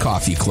join the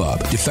coffee club.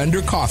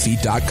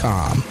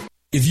 DefenderCoffee.com.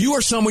 If you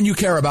or someone you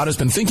care about has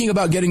been thinking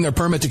about getting their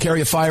permit to carry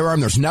a firearm,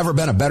 there's never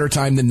been a better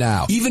time than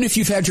now. Even if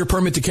you've had your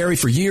permit to carry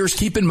for years,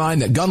 keep in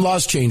mind that gun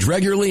laws change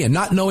regularly, and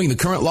not knowing the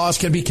current laws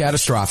can be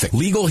catastrophic.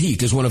 Legal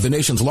Heat is one of the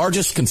nation's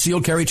largest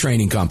concealed carry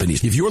training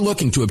companies. If you're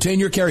looking to obtain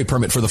your carry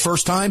permit for the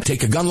first time,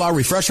 take a gun law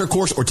refresher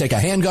course or take a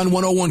handgun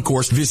 101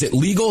 course, visit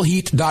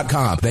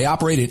LegalHeat.com. They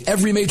operate in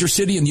every major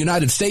city in the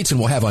United States and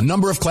will have a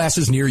number of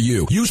classes near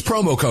you. Use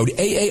promo code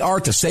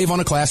AAR to save on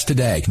a class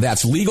today.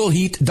 That's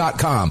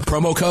LegalHeat.com.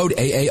 Promo code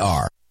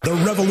AAR. The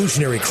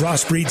revolutionary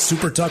Crossbreed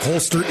Super Tuck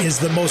holster is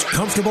the most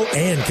comfortable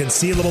and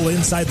concealable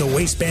inside the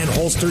waistband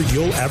holster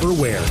you'll ever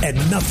wear, and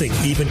nothing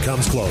even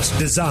comes close.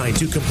 Designed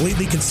to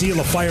completely conceal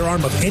a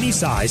firearm of any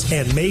size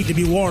and made to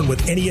be worn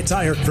with any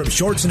attire, from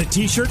shorts and a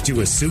t-shirt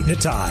to a suit and a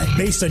tie.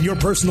 Based on your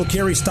personal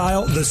carry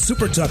style, the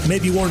Super Tuck may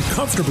be worn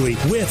comfortably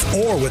with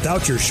or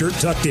without your shirt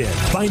tucked in.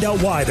 Find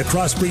out why the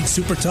Crossbreed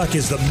Super Tuck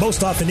is the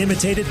most often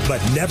imitated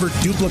but never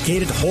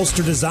duplicated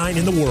holster design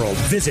in the world.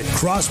 Visit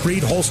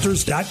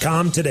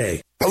CrossbreedHolsters.com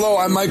today. Hello,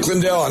 I'm Mike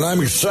Lindell, and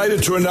I'm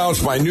excited to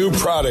announce my new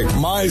product,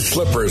 My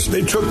Slippers.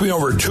 They took me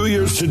over 2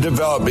 years to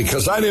develop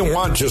because I didn't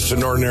want just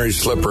an ordinary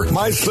slipper.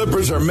 My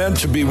Slippers are meant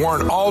to be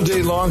worn all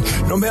day long,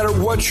 no matter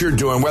what you're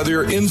doing, whether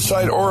you're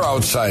inside or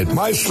outside.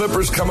 My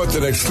Slippers come with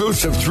an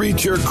exclusive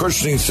 3-tier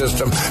cushioning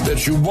system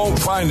that you won't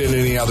find in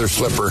any other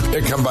slipper.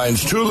 It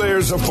combines 2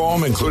 layers of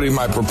foam, including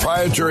my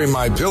proprietary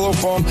My Pillow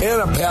foam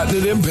and a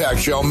patented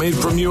impact gel made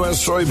from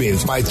U.S.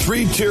 soybeans. My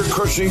 3-tier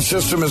cushioning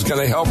system is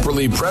going to help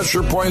relieve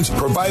pressure points,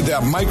 provide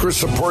that micro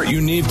support you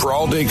need for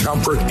all-day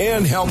comfort,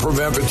 and help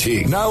prevent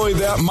fatigue. Not only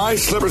that, My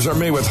Slippers are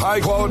made with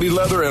high-quality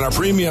leather and a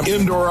premium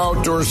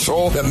indoor-outdoor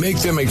sole that make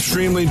them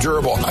extremely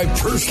durable. I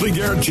personally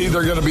guarantee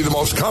they're going to be the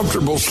most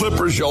comfortable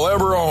slippers you'll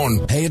ever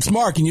own. Hey, it's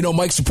Mark, and you know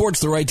Mike supports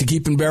the right to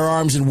keep and bear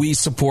arms, and we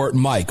support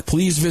Mike.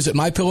 Please visit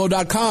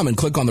MyPillow.com and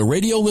click on the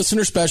radio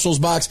listener specials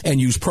box and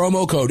use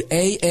promo code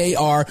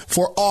AAR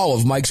for all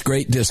of Mike's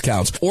great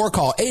discounts. Or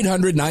call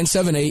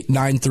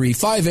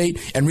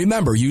 800-978-9358, and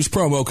remember, use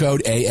promo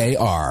code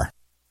AAR.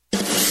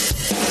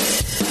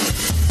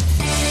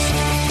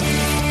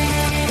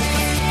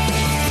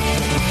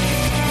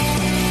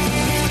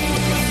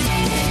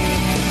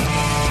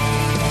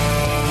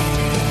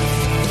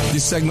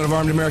 This segment of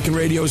Armed American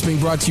Radio is being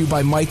brought to you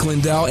by Mike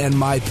Lindell and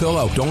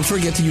MyPillow. Don't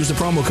forget to use the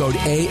promo code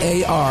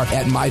AAR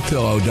at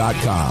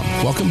MyPillow.com.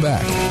 Welcome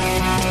back.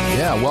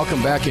 Yeah,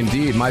 welcome back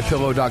indeed.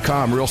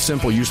 MyPillow.com. Real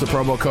simple. Use the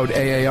promo code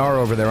AAR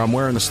over there. I'm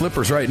wearing the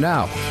slippers right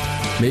now.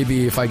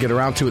 Maybe if I get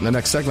around to it in the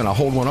next segment, I'll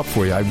hold one up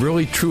for you. I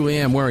really, truly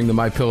am wearing the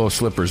MyPillow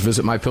slippers.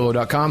 Visit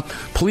MyPillow.com.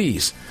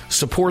 Please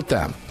support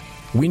them.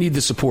 We need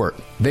the support.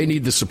 They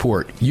need the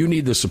support. You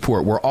need the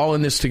support. We're all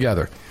in this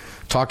together.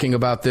 Talking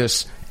about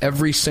this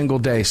every single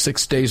day,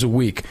 6 days a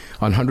week,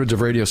 on hundreds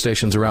of radio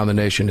stations around the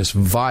nation is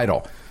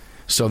vital,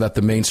 so that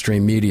the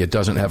mainstream media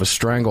doesn't have a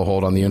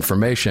stranglehold on the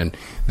information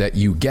that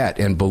you get.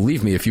 And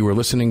believe me, if you were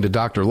listening to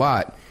Dr.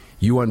 Lott,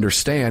 you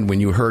understand when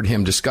you heard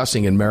him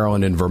discussing in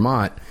Maryland and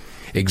Vermont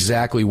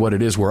exactly what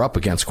it is we're up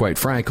against, quite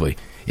frankly.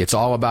 It's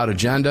all about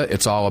agenda.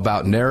 It's all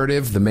about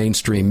narrative, the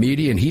mainstream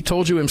media. And he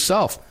told you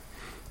himself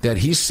that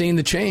he's seen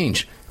the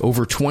change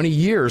over 20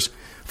 years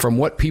from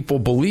what people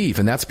believe,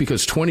 and that's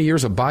because 20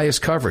 years of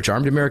biased coverage.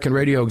 Armed American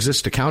Radio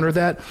exists to counter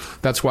that.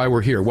 That's why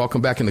we're here.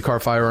 Welcome back in the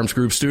Car Firearms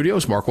Group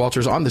studios. Mark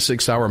Walters on the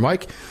 6 Hour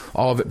Mic.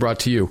 All of it brought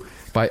to you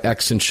by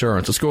X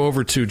Insurance. Let's go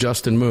over to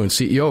Justin Moon,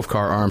 CEO of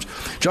Car Arms.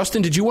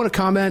 Justin, did you want to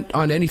comment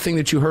on anything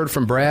that you heard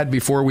from Brad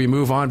before we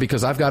move on?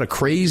 Because I've got a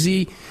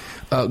crazy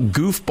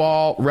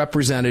goofball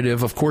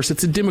representative. Of course,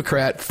 it's a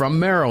Democrat from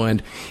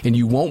Maryland, and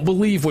you won't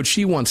believe what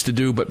she wants to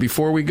do. But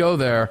before we go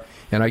there,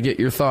 and I get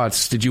your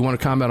thoughts, did you want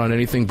to comment on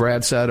anything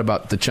Brad said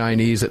about the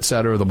Chinese, et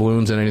cetera, the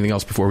balloons, and anything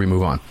else before we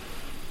move on?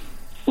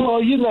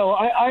 Well,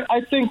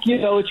 I think,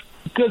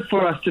 good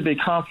for us to be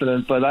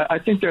confident, but I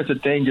think there's a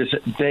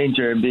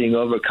danger in being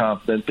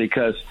overconfident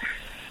because,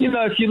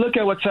 if you look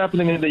at what's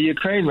happening in the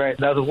Ukraine right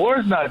now, the war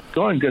is not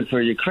going good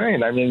for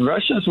Ukraine. I mean,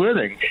 Russia's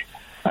winning.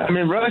 I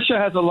mean, Russia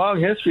has a long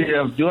history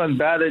of doing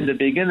bad in the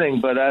beginning,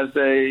 but as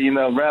they,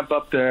 ramp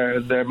up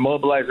their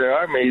mobilize their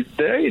armies,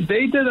 they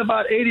did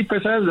about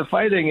 80% of the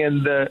fighting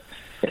in the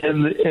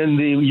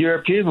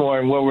European war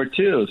in World War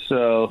II.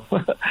 So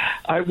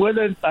I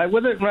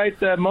wouldn't write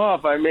them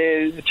off. I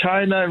mean,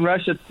 China and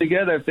Russia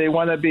together, if they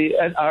want to be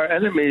our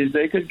enemies,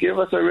 they could give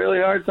us a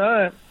really hard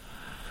time.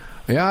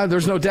 Yeah,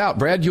 there's no doubt.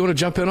 Brad, you want to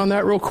jump in on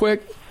that real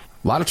quick?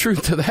 A lot of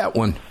truth to that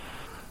one.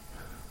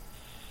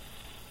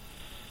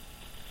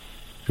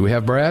 Do we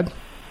have Brad?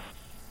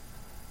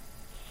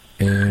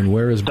 And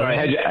where is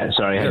Brad?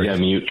 Sorry, I had you on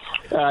mute.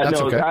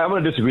 Okay. I'm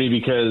going to disagree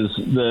because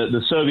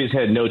the Soviets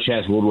had no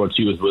chance. World War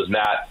II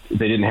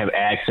they didn't have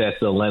access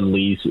to the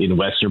Lend-Lease in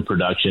Western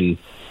production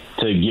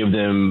to give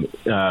them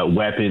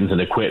weapons and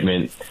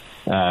equipment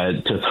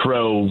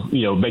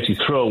to basically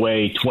throw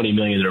away 20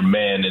 million of their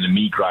men in a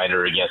meat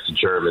grinder against the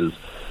Germans.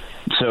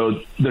 So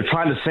they're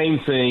trying the same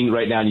thing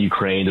right now in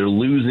Ukraine. They're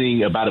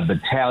losing about a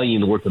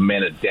battalion worth of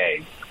men a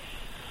day.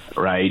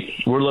 Right,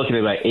 we're looking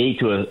at about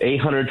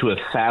 800 to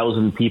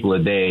 1,000 people a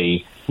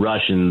day,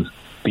 Russians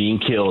being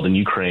killed in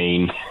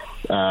Ukraine.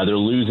 They're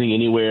losing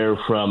anywhere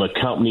from a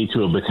company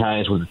to a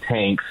battalion with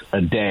tanks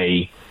a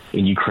day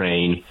in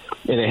Ukraine,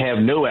 and they have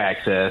no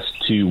access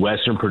to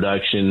Western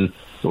production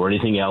or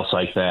anything else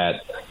like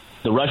that.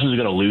 The Russians are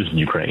going to lose in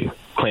Ukraine,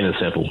 plain and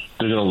simple.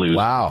 They're going to lose.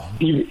 Wow,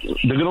 they're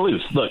going to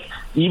lose. Look,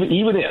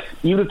 even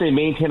if they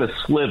maintain a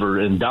sliver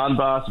in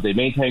Donbass, if they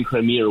maintain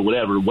Crimea or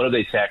whatever, what have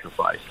they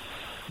sacrificed?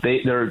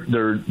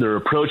 They're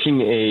approaching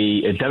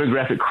a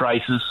demographic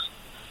crisis,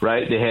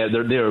 right?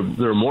 There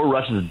are more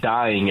Russians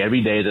dying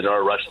every day than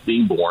are Russians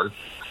being born,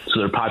 so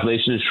their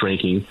population is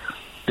shrinking.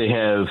 They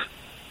have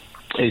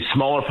a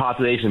smaller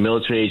population of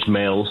military-age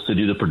males to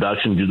do the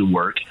production, do the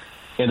work,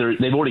 and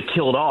they've already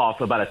killed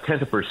off about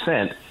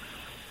 0.1%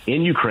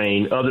 in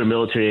Ukraine of their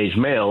military-age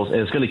males,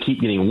 and it's going to keep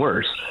getting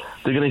worse.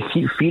 They're going to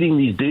keep feeding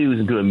these dudes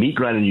into a meat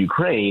grinder in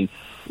Ukraine,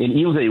 and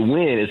even if they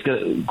win, it's going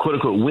to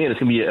quote-unquote win. It's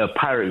going to be a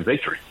Pyrrhic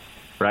victory.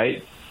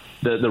 Right?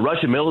 The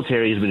Russian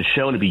military has been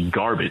shown to be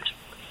garbage.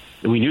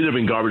 And we knew they've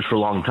been garbage for a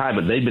long time,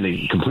 but they've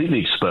been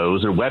completely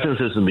exposed. Their weapon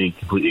system being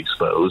completely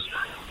exposed.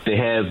 They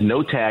have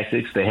no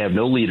tactics. They have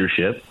no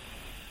leadership.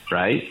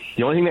 Right?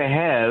 The only thing they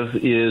have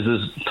is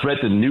this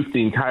threat to nuke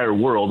the entire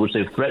world, which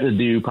they've threatened to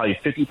do probably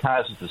 50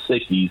 times since the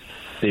 60s.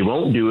 They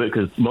won't do it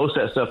because most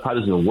of that stuff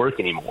probably doesn't work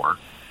anymore.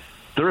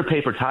 They're a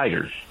paper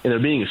tiger, and they're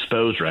being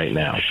exposed right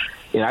now.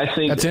 And I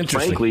think, that's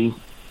interesting.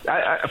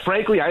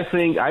 Frankly, I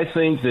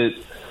think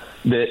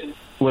that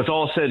when it's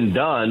all said and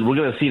done, we're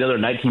going to see another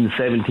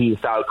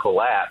 1917-style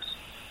collapse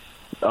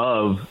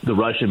of the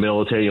Russian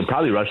military and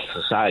probably Russian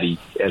society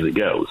as it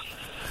goes,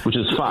 which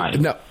is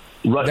fine. No,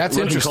 that's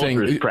Russian interesting.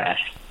 Culture is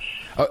trash.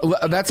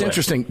 That's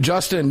interesting.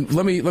 Justin,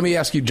 let me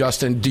ask you,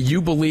 Justin, do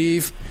you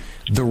believe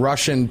the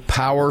Russian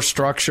power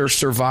structure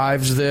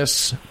survives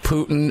this,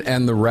 Putin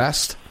and the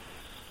rest?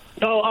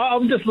 No,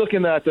 I'm just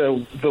looking at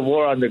the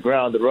war on the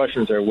ground. The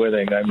Russians are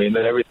winning. I mean,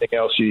 everything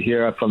else you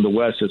hear from the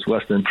West is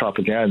Western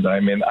propaganda.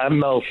 I mean, I'm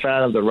no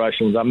fan of the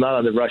Russians. I'm not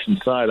on the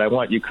Russian side. I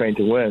want Ukraine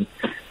to win.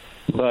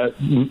 But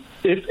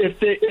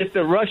if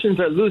the Russians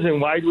are losing,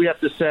 why do we have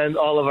to send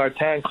all of our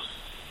tanks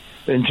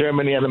in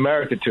Germany and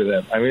America to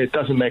them? I mean, it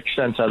doesn't make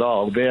sense at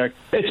all.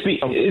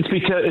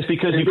 It's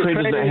because Ukraine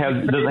doesn't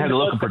have the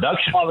local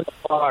production.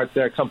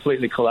 They're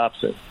completely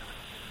collapsing.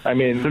 I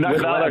mean,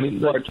 without our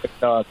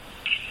support,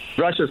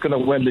 Russia's going to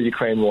win the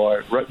Ukraine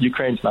war.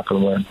 Ukraine's not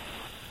going to win.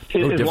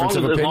 As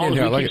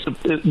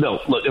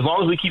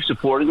long as we keep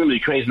supporting them,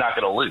 Ukraine's not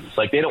going to lose.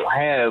 Like, they don't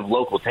have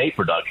local tank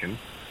production.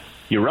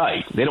 You're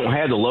right. They don't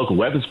have the local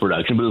weapons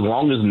production, but as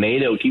long as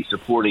NATO keeps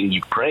supporting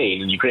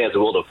Ukraine and Ukraine has the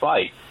will to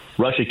fight,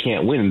 Russia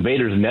can't win.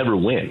 Invaders never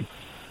win.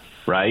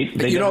 Right?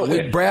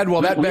 Brad,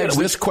 well, that begs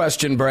this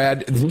question,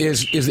 Brad.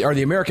 Mm-hmm. Are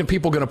the American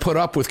people going to put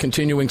up with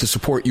continuing to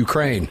support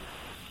Ukraine?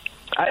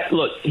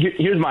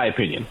 Here's my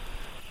opinion,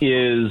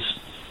 is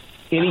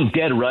any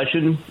dead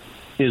Russian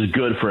is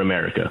good for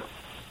America.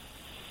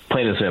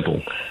 Plain and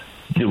simple.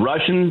 The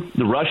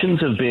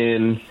Russians have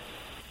been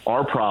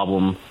our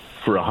problem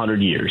for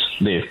 100 years.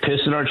 They have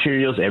pissed in our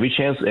Cheerios every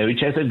chance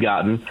they've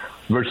gotten.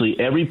 Virtually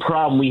every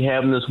problem we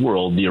have in this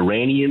world, the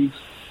Iranians,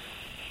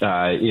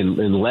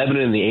 in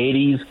Lebanon in the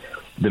 80s,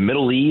 the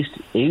Middle East,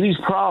 any of these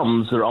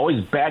problems, they're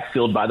always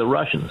backfilled by the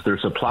Russians. They're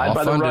supplied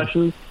by the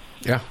Russians,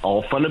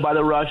 all funded by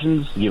the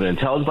Russians, given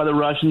intelligence by the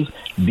Russians.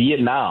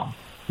 Vietnam,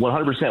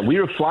 100%. We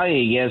were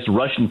flying against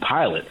Russian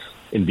pilots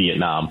in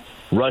Vietnam,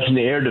 Russian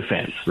air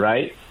defense,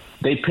 right?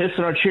 They pissed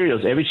in our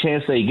Cheerios every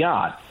chance they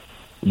got.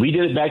 We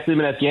did it back to them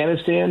in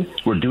Afghanistan.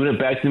 We're doing it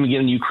back to them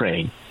again in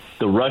Ukraine.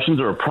 The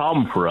Russians are a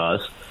problem for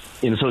us,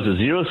 and so it's a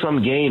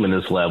zero-sum game in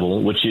this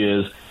level, which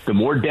is the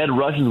more dead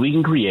Russians we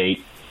can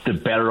create, the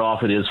better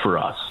off it is for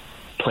us,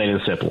 plain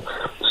and simple.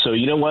 So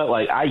you know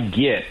what? I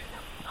get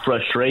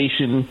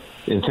frustration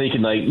and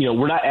thinking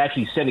we're not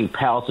actually sending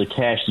pallets of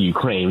cash to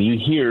Ukraine. When you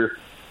hear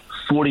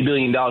 $40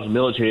 billion in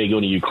military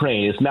going to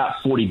Ukraine, it's not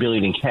 $40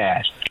 billion in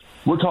cash.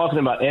 We're talking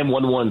about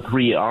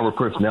M113 armored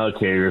personnel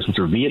carriers, which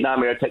are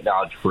Vietnam-era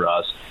technology for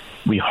us.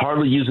 We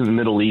hardly use them in the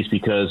Middle East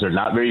because they're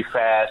not very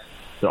fast.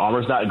 Their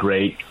armor's not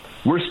great.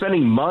 We're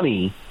spending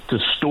money to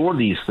store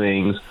these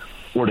things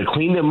or to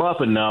clean them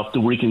up enough to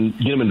where we can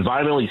get them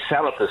environmentally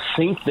sound enough to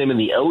sink them in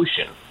the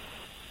ocean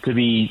to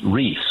be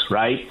reefs,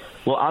 right?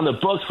 Well, on the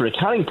books, for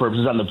accounting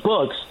purposes, on the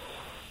books,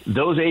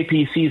 those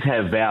APCs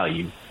have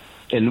value.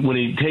 And when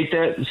you take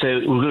that and say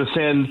we're going to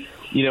send,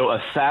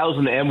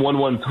 1,000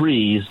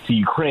 M113s to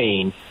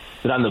Ukraine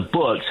that on the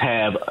books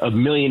have $1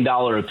 million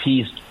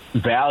apiece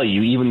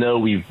value, even though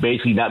we've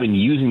basically not been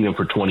using them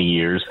for 20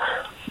 years,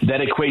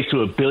 that equates to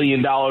 $1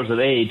 billion of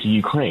aid to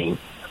Ukraine.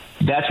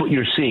 That's what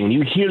you're seeing. When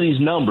you hear these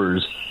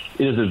numbers,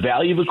 it is the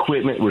value of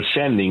equipment we're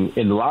sending,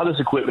 and a lot of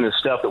this equipment is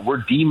stuff that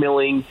we're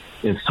demilling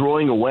and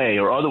throwing away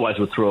or otherwise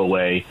would throw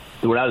away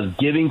that we're not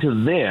giving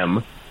to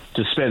them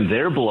to spend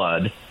their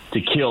blood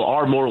to kill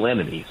our mortal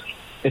enemies.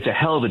 It's a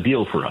hell of a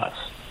deal for us.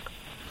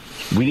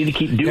 We need to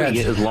keep doing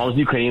it as long as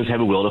the Ukrainians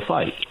have a will to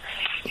fight.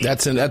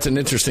 That's an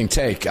interesting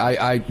take.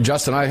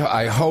 Justin,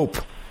 I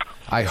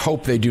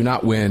hope they do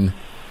not win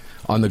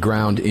on the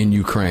ground in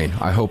Ukraine.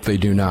 I hope they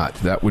do not.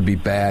 That would be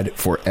bad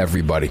for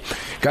everybody.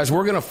 Guys,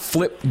 we're going to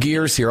flip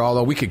gears here,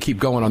 although we could keep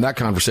going on that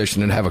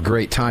conversation and have a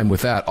great time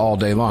with that all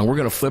day long. We're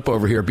going to flip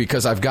over here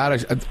because I've got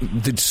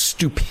the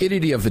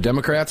stupidity of the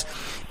Democrats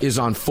is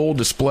on full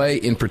display,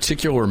 in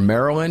particular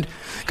Maryland.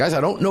 Guys,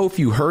 I don't know if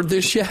you heard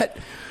this yet,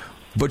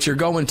 but you're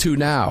going to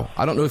now.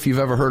 I don't know if you've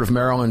ever heard of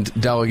Maryland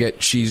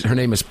delegate. Her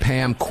name is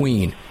Pam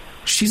Queen.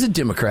 She's a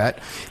Democrat,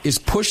 is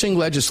pushing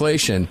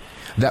legislation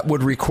that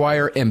would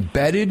require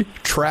embedded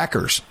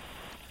trackers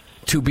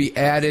to be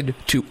added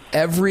to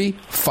every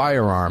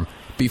firearm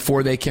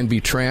before they can be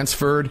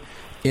transferred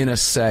in a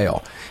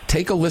sale.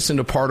 Take a listen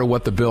to part of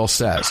what the bill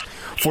says.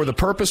 For the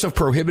purpose of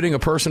prohibiting a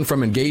person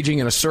from engaging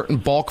in a certain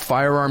bulk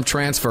firearm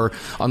transfer,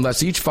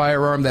 unless each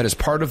firearm that is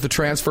part of the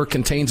transfer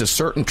contains a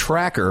certain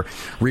tracker,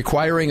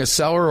 requiring a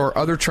seller or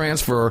other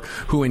transferor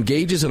who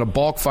engages in a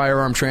bulk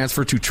firearm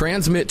transfer to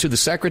transmit to the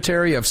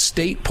Secretary of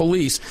State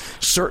Police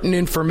certain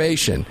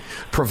information,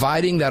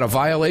 providing that a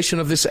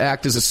violation of this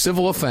act is a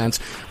civil offense,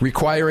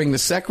 requiring the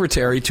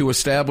Secretary to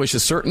establish a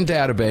certain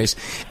database,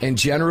 and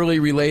generally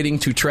relating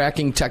to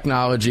tracking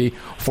technology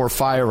for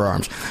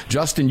firearms.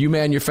 Justin, you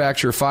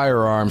manufacture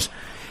firearms.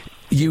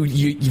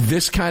 You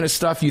this kind of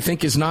stuff you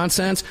think is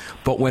nonsense,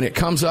 but when it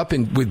comes up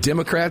with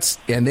Democrats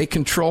and they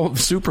control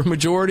super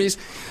majorities,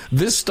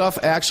 this stuff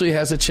actually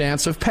has a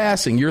chance of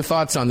passing. Your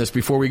thoughts on this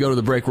before we go to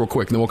the break real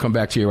quick, and then we'll come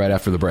back to you right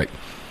after the break.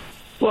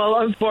 Well,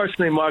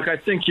 unfortunately, Mark, I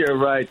think you're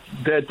right.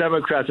 The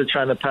Democrats are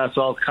trying to pass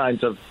all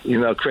kinds of,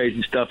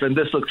 crazy stuff, and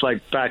this looks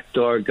like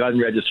backdoor gun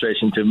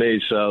registration to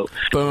me. So,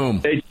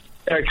 boom.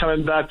 They're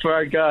coming back for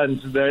our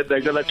guns. They're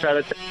going to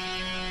try to...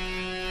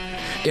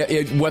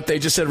 What they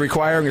just said,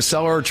 requiring a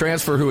seller or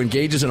transfer who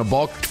engages in a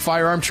bulk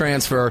firearm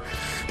transfer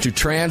to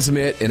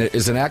transmit, and it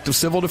is an act of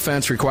civil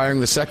defense requiring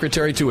the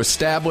Secretary to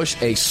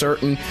establish a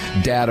certain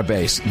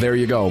database. There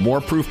you go.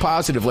 More proof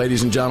positive,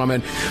 ladies and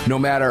gentlemen. No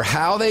matter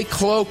how they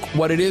cloak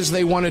what it is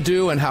they want to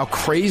do and how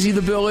crazy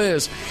the bill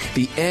is,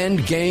 the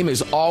end game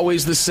is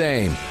always the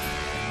same.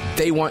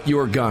 They want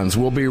your guns.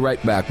 We'll be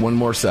right back. One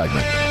more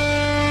segment.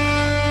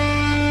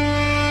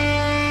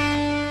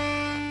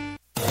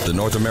 The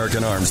North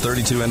American Arms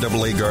 32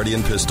 NAA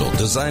Guardian pistol,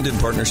 designed in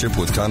partnership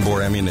with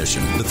Conbor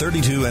Ammunition. The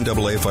 32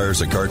 NAA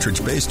fires a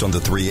cartridge based on the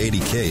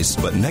 .380 case,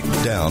 but neck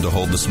down to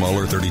hold the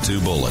smaller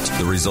 .32 bullet.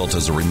 The result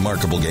is a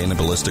remarkable gain in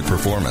ballistic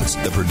performance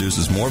that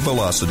produces more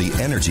velocity,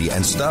 energy,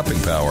 and stopping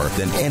power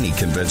than any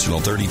conventional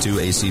 .32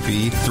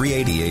 ACP,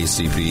 .380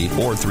 ACP,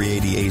 or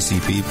 .380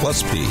 ACP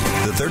plus P.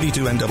 The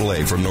 32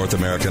 NAA from North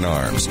American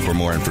Arms. For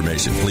more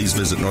information, please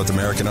visit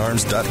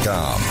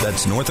NorthAmericanArms.com.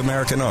 That's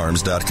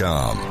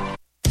NorthAmericanArms.com.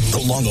 The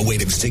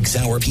long-awaited Sig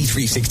Sauer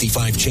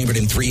P365 chambered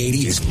in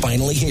 .380 is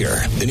finally here.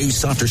 The new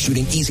softer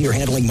shooting, easier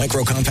handling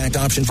micro-compact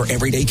option for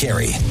everyday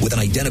carry. With an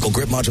identical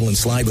grip module and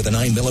slide with a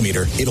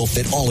 9mm, it'll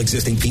fit all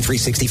existing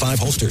P365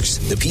 holsters.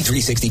 The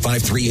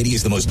P365 380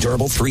 is the most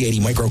durable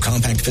 .380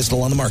 micro-compact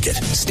pistol on the market.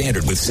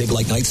 Standard with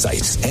Sig-like night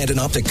sights and an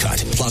optic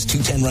cut, plus 2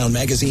 10-round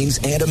magazines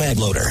and a mag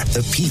loader.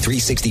 The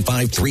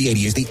P365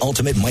 380 is the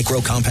ultimate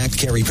micro-compact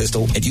carry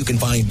pistol, and you can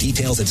find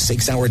details at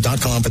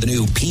SigSauer.com for the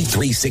new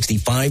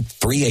P365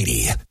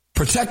 380.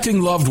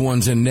 Protecting loved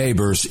ones and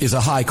neighbors is a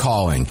high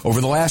calling.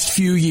 Over the last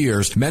few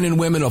years, men and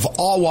women of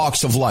all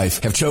walks of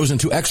life have chosen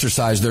to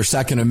exercise their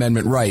Second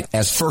Amendment right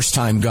as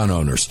first-time gun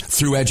owners.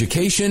 Through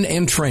education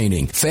and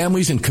training,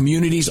 families and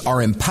communities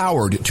are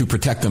empowered to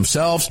protect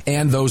themselves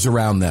and those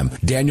around them.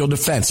 Daniel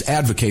Defense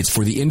advocates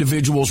for the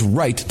individual's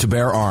right to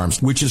bear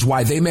arms, which is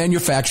why they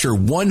manufacture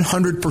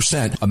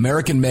 100%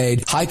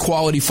 American-made,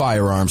 high-quality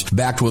firearms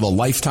backed with a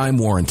lifetime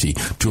warranty.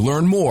 To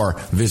learn more,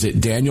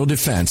 visit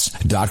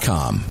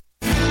DanielDefense.com.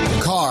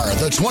 Carr,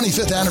 the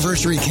 25th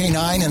anniversary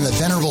K9 and the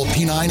venerable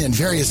P9 in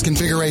various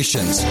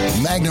configurations.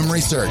 Magnum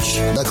Research,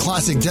 the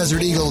classic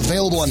Desert Eagle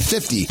available in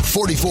 50,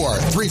 44,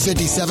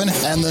 357,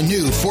 and the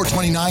new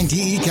 429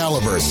 DE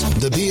calibers.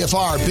 The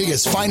BFR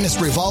biggest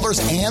finest revolvers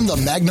and the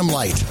Magnum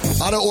Light.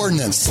 Auto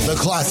Ordnance, the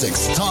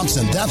classics.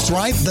 Thompson, that's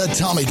right, the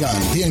Tommy gun,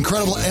 the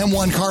incredible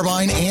M1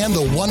 carbine, and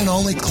the one and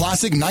only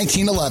classic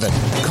 1911.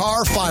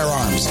 Carr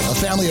Firearms, a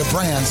family of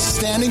brands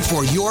standing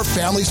for your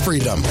family's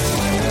freedom.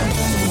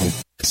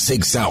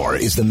 Sig Sauer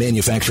is the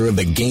manufacturer of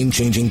the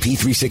game-changing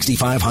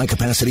P365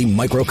 high-capacity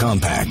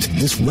micro-compact.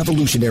 This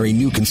revolutionary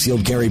new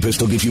concealed carry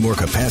pistol gives you more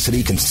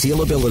capacity,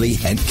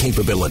 concealability, and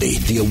capability.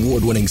 The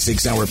award-winning Sig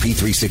Sauer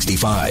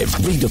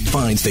P365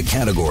 redefines the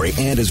category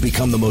and has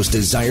become the most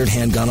desired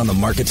handgun on the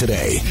market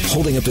today.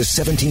 Holding up to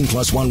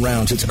 17+1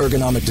 rounds, its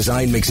ergonomic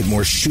design makes it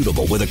more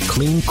shootable with a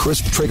clean,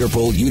 crisp trigger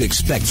pull you'd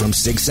expect from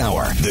Sig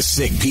Sauer. The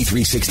Sig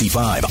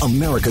P365,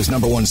 America's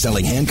 #1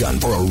 selling handgun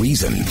for a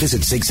reason.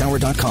 Visit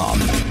SigSauer.com.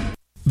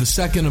 The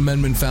Second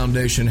Amendment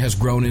Foundation has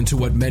grown into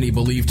what many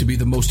believe to be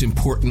the most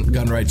important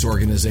gun rights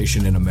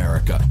organization in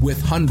America.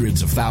 With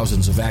hundreds of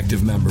thousands of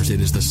active members,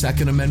 it is the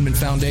Second Amendment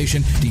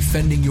Foundation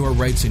defending your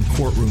rights in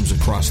courtrooms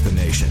across the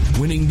nation.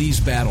 Winning these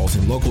battles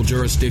in local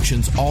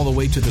jurisdictions all the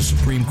way to the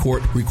Supreme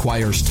Court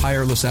requires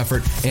tireless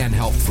effort and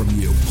help from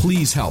you.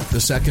 Please help the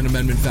Second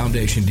Amendment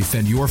Foundation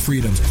defend your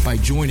freedoms by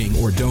joining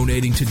or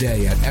donating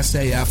today at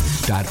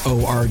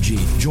saf.org.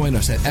 Join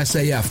us at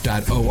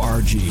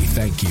saf.org.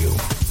 Thank you.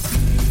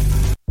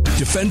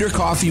 Defender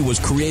Coffee was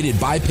created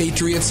by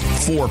Patriots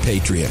for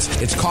Patriots.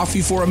 It's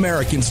coffee for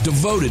Americans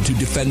devoted to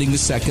defending the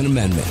Second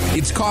Amendment.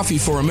 It's coffee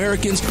for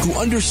Americans who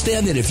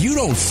understand that if you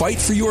don't fight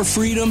for your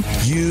freedom,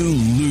 you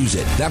lose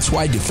it. That's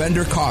why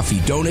Defender Coffee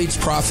donates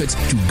profits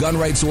to gun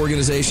rights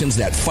organizations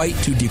that fight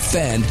to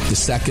defend the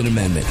Second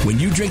Amendment. When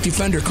you drink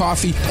Defender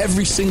Coffee,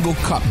 every single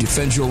cup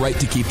defends your right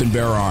to keep and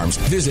bear arms.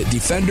 Visit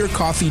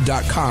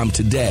DefenderCoffee.com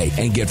today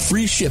and get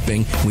free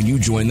shipping when you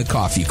join the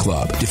coffee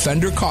club.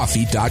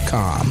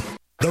 DefenderCoffee.com.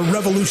 The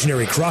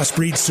revolutionary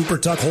Crossbreed Super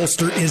Tuck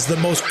holster is the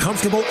most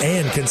comfortable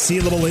and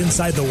concealable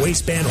inside the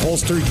waistband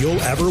holster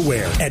you'll ever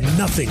wear, and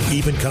nothing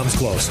even comes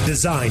close.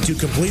 Designed to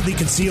completely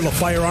conceal a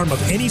firearm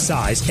of any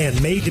size and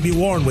made to be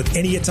worn with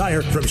any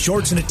attire, from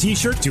shorts and a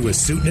t-shirt to a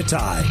suit and a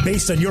tie.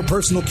 Based on your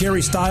personal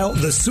carry style,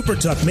 the Super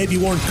Tuck may be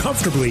worn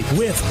comfortably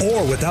with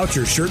or without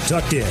your shirt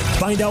tucked in.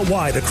 Find out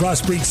why the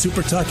Crossbreed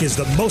Super Tuck is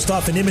the most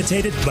often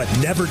imitated but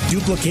never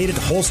duplicated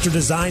holster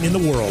design in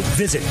the world.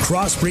 Visit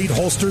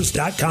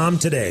crossbreedholsters.com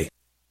today.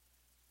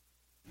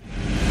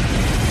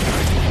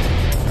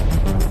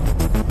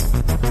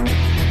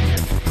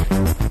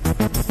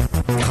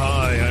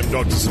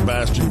 Dr.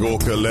 Sebastian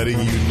Gorka letting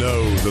you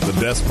know that the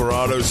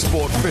Desperado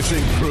Sport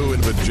Fishing Crew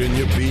in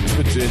Virginia Beach,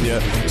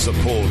 Virginia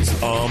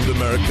supports Armed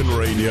American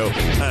Radio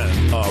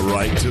and our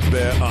right to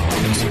bear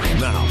arms.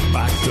 Now,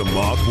 back to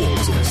Mark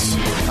Walters.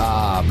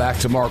 Back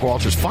to Mark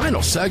Walters.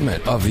 Final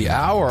segment of the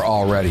hour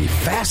already.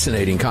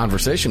 Fascinating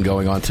conversation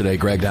going on today,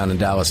 Greg, down in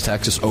Dallas,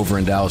 Texas, over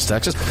in Dallas,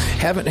 Texas.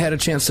 Haven't had a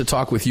chance to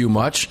talk with you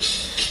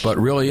much, but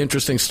really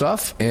interesting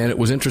stuff. And it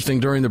was interesting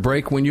during the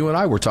break when you and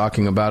I were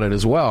talking about it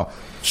as well.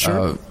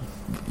 Sure.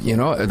 You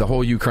know, the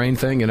whole Ukraine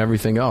thing and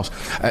everything else.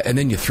 And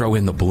then you throw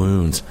in the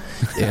balloons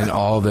and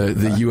all the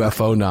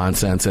UFO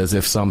nonsense as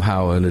if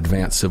somehow an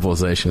advanced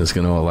civilization is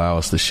going to allow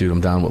us to shoot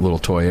them down with little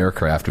toy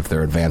aircraft if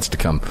they're advanced to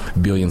come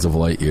billions of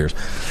light years.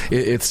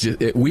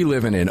 We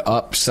live in an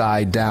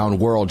upside-down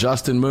world.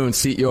 Justin Moon,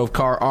 CEO of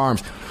Carr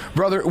Arms.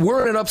 Brother,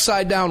 we're in an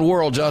upside-down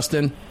world,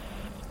 Justin.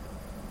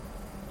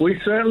 We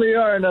certainly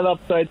are in an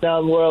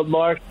upside-down world,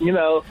 Mark. You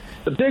know,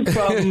 the big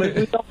problem is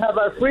we don't have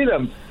our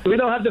freedom. We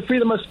don't have the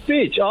freedom of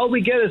speech. All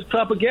we get is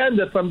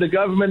propaganda from the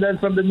government and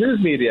from the news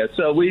media.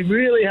 So we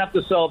really have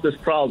to solve this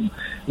problem.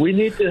 We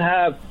need to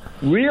have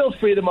real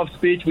freedom of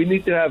speech. We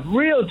need to have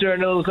real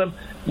journalism.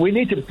 We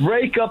need to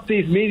break up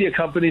these media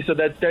companies so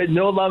that they're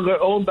no longer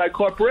owned by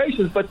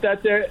corporations, but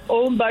that they're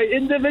owned by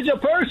individual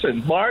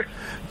persons, Mark.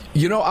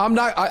 You know,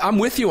 I'm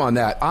with you on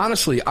that.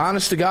 Honestly,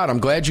 honest to God, I'm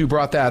glad you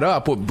brought that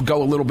up. We'll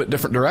go a little bit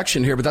different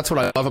direction here, but that's what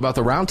I love about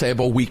the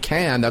roundtable. We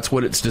can. That's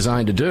what it's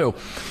designed to do.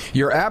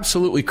 You're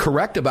absolutely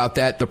correct about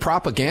that. The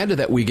propaganda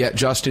that we get,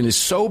 Justin, is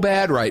so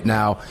bad right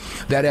now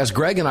that as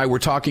Greg and I were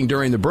talking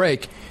during the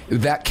break,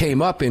 that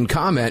came up in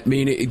comment. I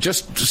mean,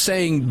 just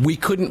saying we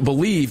couldn't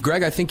believe.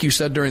 Greg, I think you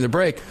said during the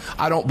break,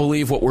 I don't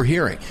believe what we're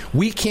hearing.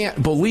 We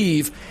can't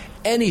believe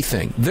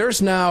anything. There's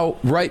now,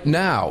 right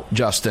now,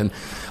 Justin,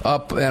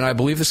 up, and I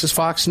believe this is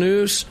Fox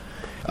News,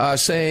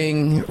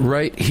 saying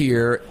right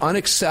here,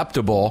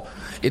 unacceptable.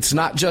 It's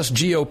not just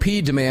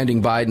GOP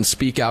demanding Biden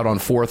speak out on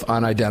fourth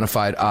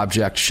unidentified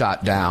object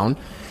shot down.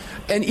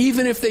 And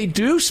even if they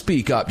do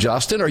speak up,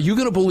 Justin, are you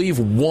going to believe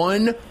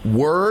one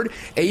word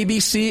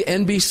ABC,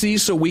 NBC,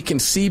 so we can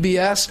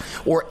CBS,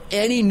 or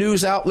any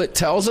news outlet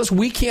tells us?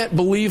 We can't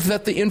believe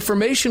that the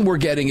information we're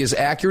getting is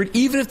accurate,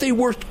 even if they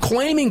were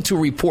claiming to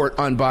report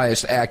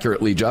unbiased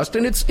accurately,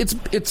 Justin.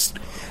 It's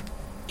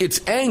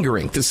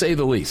angering, to say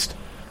the least.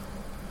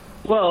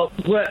 Well,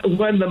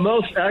 when the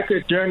most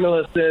accurate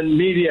journalist in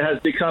media has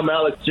become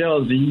Alex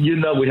Jones, you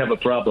know we have a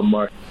problem,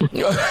 Mark.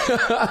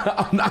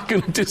 I'm not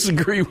going to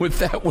disagree with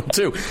that one,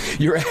 too.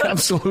 You're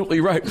absolutely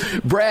right.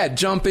 Brad,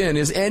 jump in.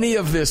 Is any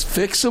of this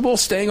fixable?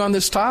 Staying on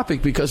this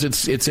topic because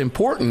it's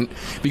important,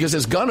 because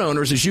as gun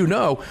owners, as you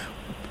know,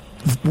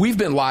 we've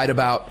been lied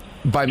about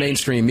by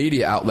mainstream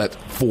media outlets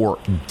for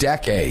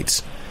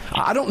decades.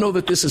 I don't know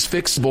that this is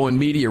fixable in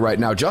media right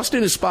now.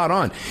 Justin is spot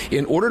on.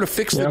 In order to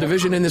fix the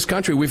division in this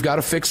country, we've got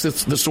to fix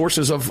the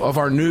sources of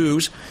our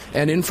news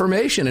and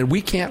information, and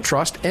we can't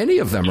trust any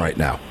of them right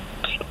now.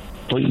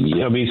 Well,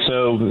 I mean,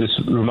 so this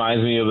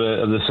reminds me of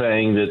the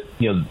saying that,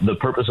 you know, the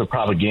purpose of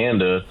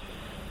propaganda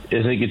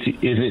isn't to get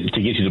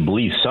you to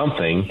believe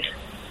something,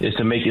 is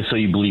to make it so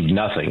you believe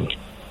nothing.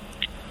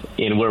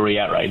 And where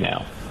we're at right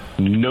now.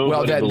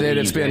 Nobody that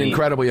it's been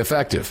incredibly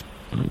effective.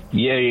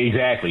 Yeah,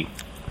 exactly.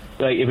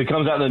 Like, if it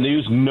comes out in the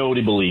news,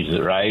 nobody believes it,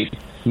 right?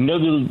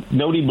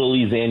 Nobody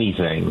believes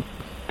anything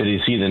that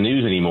you see in the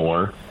news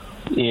anymore.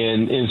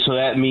 And so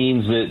that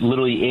means that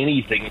literally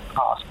anything is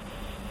possible.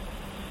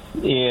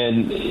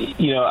 And,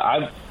 you know,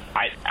 I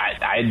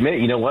admit,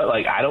 you know what,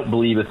 like, I don't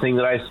believe a thing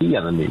that I see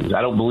on the news.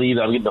 I don't believe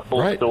that I'm getting the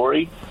full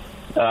story.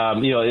 You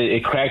know,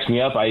 it cracks me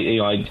up.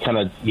 I kind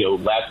of, you know,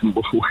 laugh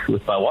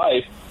with my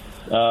wife.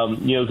 You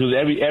know, because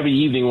every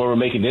evening when we're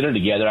making dinner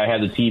together, I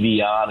have the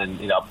TV on, and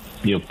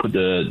put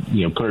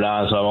it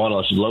on. So I want to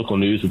watch the local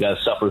news. We got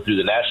to suffer through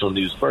the national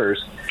news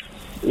first,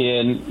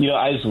 and you know,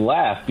 I just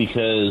laugh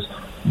because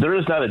there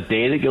is not a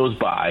day that goes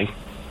by,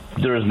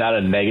 there is not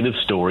a negative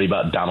story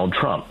about Donald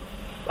Trump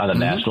on the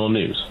national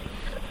news.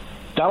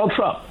 Donald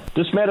Trump,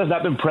 this man has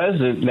not been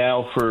president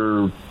now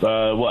for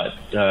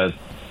 2+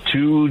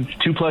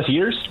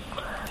 years,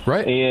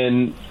 right?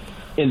 And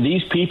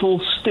these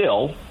people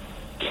still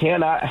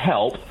cannot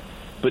help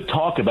but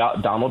talk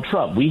about Donald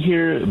Trump. We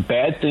hear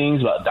bad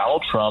things about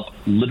Donald Trump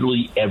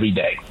literally every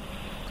day.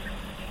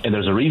 And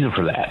there's a reason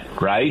for that,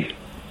 right?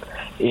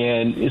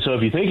 And so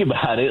if you think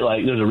about it,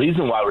 like, there's a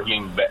reason why we're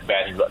hearing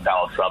bad things about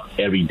Donald Trump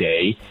every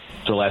day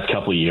for the last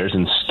couple of years,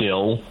 and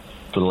still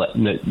for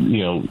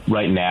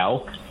right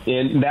now.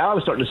 And now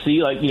I'm starting to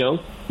see, like, you know,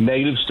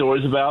 negative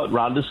stories about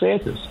Ron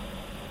DeSantis.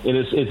 And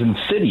it's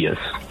insidious.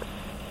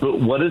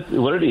 But what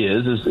it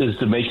is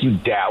to make you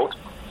doubt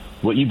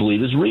what you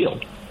believe is real.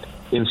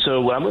 And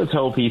so what I'm going to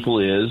tell people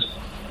is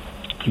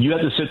you have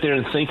to sit there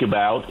and think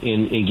about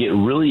and get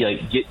really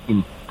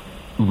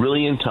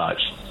in touch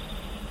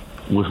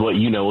with what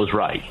you know is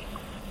right.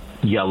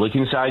 You got to look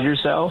inside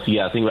yourself. You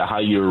got to think about how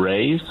you were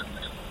raised.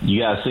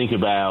 You got to think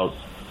about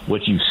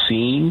what you've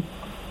seen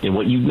and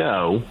what you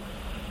know,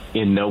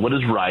 and know what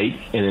is right,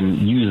 and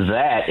then use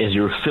that as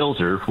your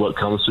filter for what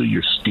comes through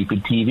your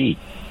stupid TV.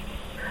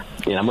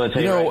 And I'm going to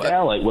tell you right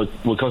now, like,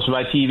 what comes through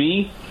my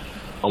TV,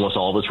 almost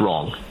all of it's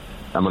wrong.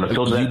 I'm going to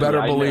filter that. You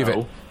better believe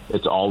it.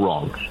 It's all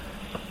wrong.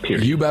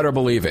 Period. You better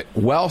believe it.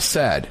 Well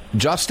said.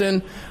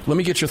 Justin, let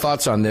me get your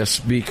thoughts on this,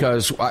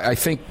 because I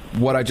think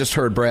what I just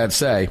heard Brad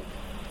say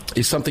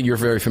is something you're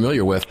very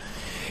familiar with.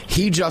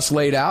 He just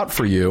laid out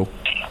for you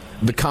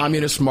the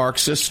communist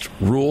Marxist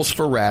rules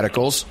for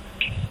radicals,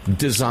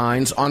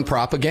 designs on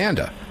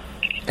propaganda.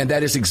 And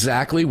that is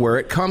exactly where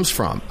it comes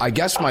from. I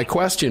guess my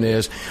question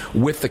is,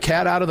 with the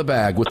cat out of the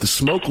bag, with the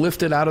smoke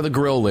lifted out of the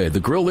grill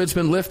lid's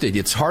been lifted,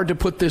 it's hard to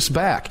put this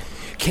back.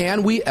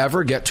 Can we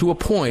ever get to a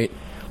point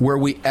where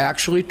we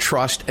actually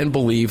trust and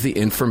believe the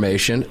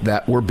information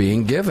that we're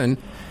being given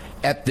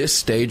at this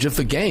stage of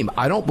the game?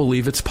 I don't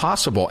believe it's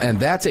possible, and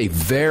that's a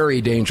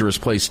very dangerous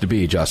place to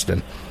be,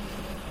 Justin.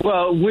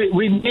 Well,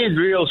 we need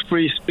real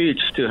free speech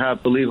to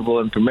have believable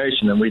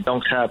information, and we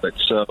don't have it.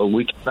 So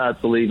we cannot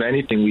believe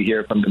anything we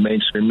hear from the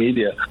mainstream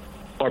media,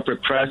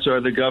 corporate press,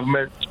 or the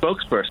government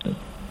spokesperson.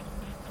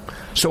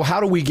 So how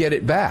do we get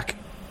it back?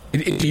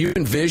 Do you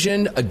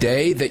envision a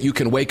day that you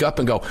can wake up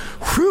and go,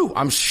 whew,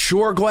 I'm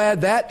sure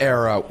glad that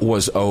era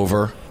was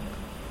over?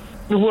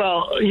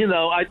 Well, you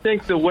know, I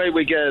think the way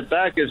we get it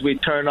back is we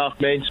turn off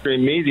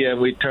mainstream media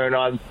and we turn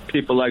on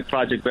people like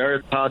Project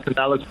Veritas and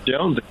Alex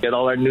Jones and get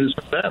all our news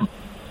from them.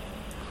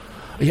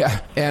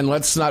 Yeah, and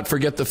let's not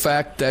forget the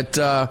fact that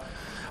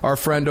our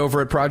friend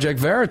over at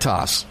Project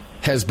Veritas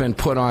has been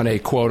put on a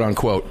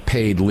quote-unquote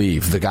paid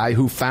leave. The guy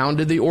who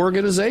founded the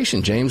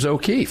organization, James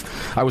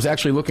O'Keefe. I was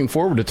actually looking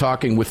forward to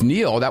talking with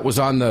Neil. That was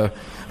on the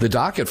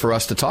docket for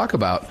us to talk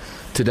about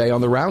today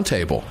on the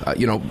roundtable.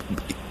 You know,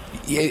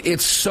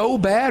 it's so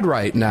bad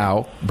right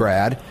now,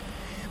 Brad,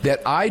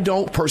 that I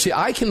don't personally,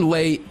 I can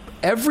lay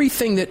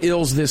everything that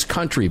ails this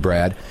country,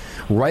 Brad,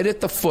 right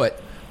at the foot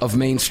of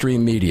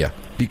mainstream media,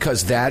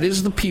 because that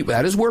is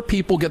where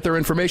people get their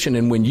information.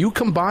 And when you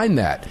combine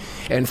that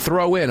and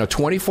throw in a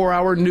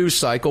 24-hour news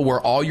cycle where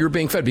all you're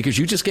being fed, because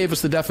you just gave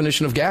us the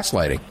definition of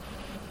gaslighting.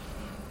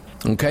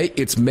 Okay,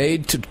 it's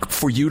made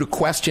for you to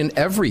question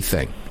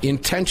everything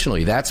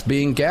intentionally. That's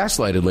being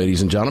gaslighted,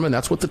 ladies and gentlemen.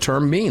 That's what the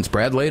term means.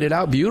 Brad laid it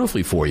out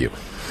beautifully for you.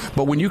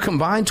 But when you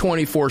combine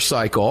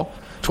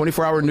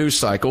 24-hour news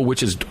cycle,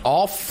 which is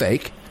all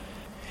fake,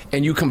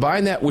 and you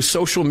combine that with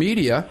social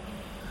media,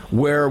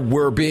 where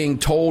we're being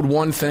told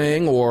one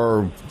thing,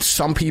 or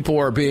some people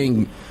are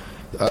being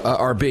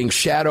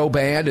shadow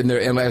banned,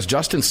 and as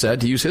Justin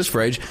said, to use his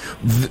phrase,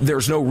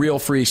 there's no real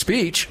free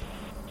speech.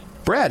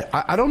 Brad,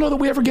 I don't know that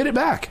we ever get it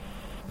back.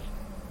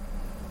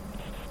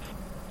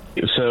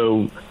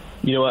 So,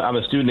 you know what? I'm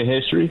a student of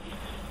history,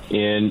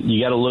 and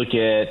you got to look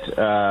at,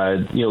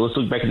 let's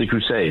look back at the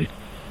Crusade,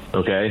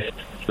 okay?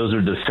 Those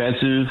are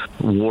defensive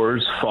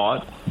wars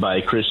fought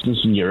by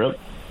Christians in Europe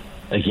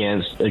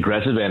against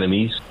aggressive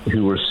enemies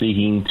who were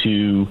seeking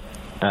to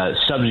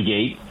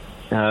subjugate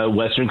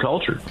Western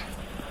culture.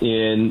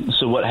 And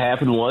so what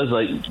happened was,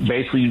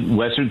 basically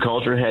Western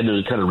culture had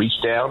to kind of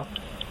reach down,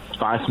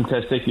 find some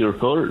testicular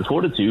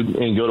fortitude,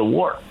 and go to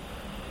war.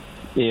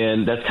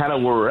 And that's kind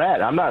of where we're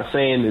at. I'm not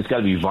saying it's got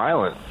to be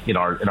violent in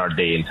our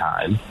day and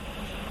time,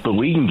 but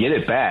we can get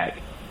it back.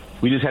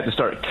 We just have to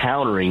start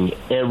countering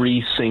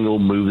every single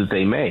move that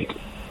they make.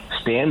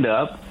 Stand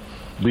up.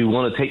 We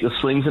want to take the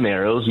slings and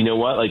arrows. You know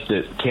what? Like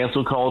the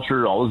cancel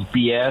culture, all this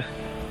BS,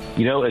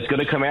 it's going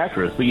to come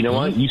after us. But you know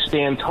what? You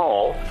stand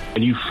tall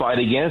and you fight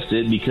against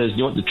it, because you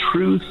know what? The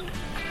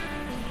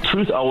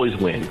truth always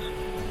wins.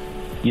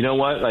 You know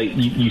what? Like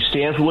you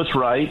stand for what's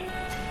right,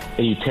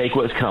 and you take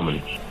what's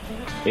coming.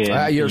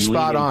 You're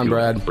spot on,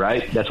 Brad.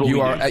 Right? That's what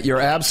you are. You're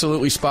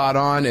absolutely spot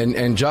on,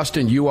 and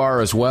Justin, you are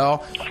as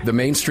well. The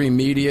mainstream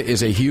media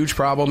is a huge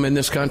problem in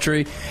this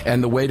country,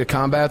 and the way to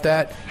combat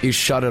that is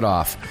shut it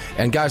off.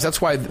 And guys,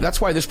 that's why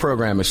this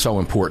program is so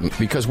important,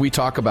 because we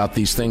talk about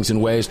these things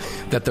in ways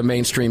that the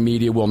mainstream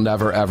media will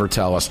never ever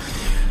tell us.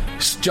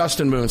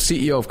 Justin Moon,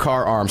 CEO of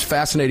Car Arms.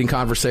 Fascinating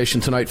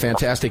conversation tonight.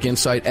 Fantastic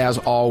insight, as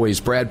always.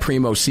 Brad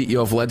Primo,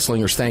 CEO of Lead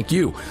Slingers. Thank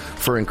you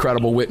for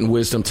incredible wit and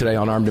wisdom today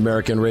on Armed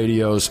American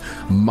Radio's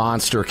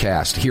Monster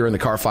Cast. Here in the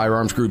Car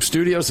Firearms Group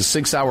studios, the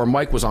 6 Hour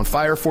mic was on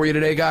fire for you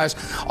today, guys.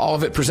 All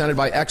of it presented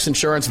by X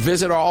Insurance.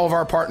 Visit all of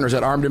our partners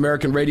at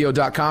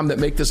armedamericanradio.com that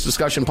make this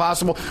discussion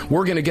possible.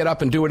 We're going to get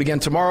up and do it again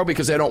tomorrow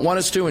because they don't want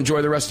us to.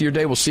 Enjoy the rest of your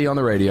day. We'll see you on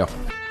the radio.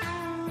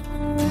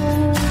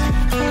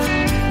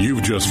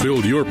 You've just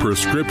filled your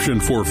prescription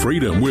for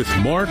freedom with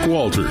Mark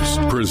Walters,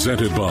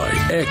 presented by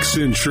X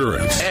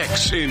Insurance.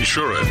 X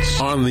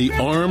Insurance on the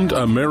Armed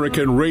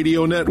American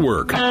Radio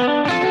Network.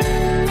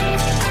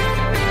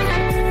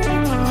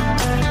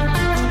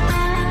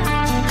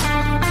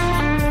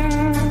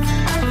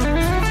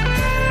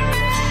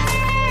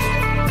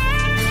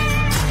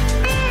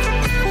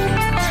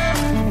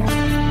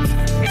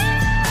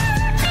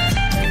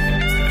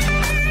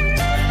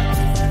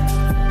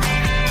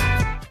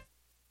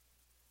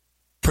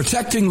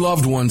 Protecting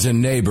loved ones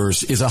and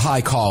neighbors is a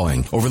high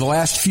calling. Over the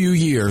last few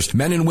years,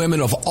 men and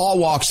women of all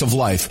walks of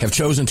life have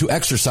chosen to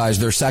exercise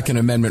their Second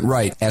Amendment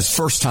right as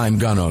first-time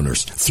gun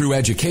owners. Through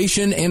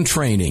education and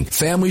training,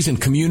 families and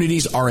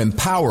communities are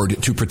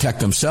empowered to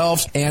protect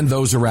themselves and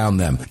those around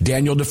them.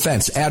 Daniel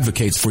Defense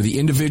advocates for the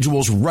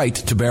individual's right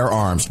to bear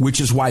arms, which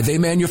is why they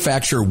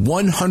manufacture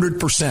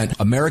 100%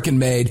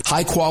 American-made,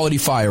 high-quality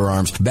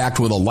firearms backed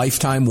with a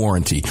lifetime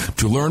warranty.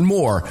 To learn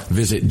more,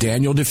 visit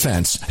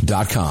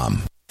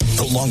DanielDefense.com.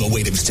 The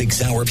long-awaited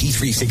 6-hour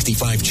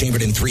P365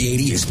 chambered in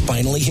 .380 is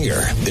finally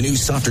here. The new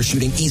softer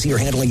shooting, easier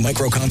handling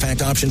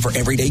micro-compact option for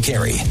everyday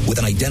carry. With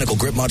an identical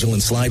grip module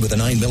and slide with a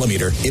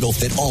 9mm, it'll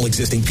fit all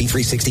existing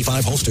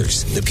P365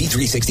 holsters. The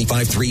P365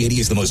 .380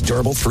 is the most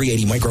durable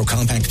 .380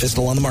 micro-compact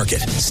pistol on the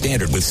market.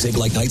 Standard with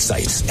SIG-like night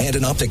sights and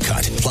an optic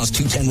cut, plus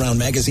 2 10-round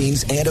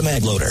magazines and a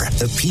mag loader.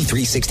 The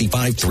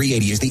P365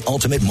 .380 is the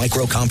ultimate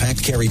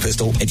micro-compact carry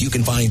pistol, and you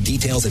can find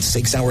details at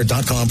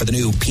SigSauer.com for the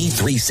new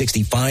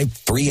P365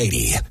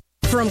 .380.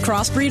 From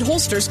Crossbreed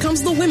Holsters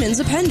comes the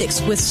Women's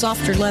Appendix. With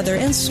softer leather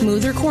and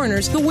smoother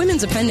corners, the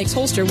Women's Appendix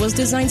holster was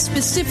designed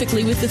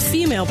specifically with the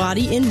female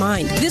body in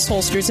mind. This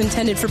holster is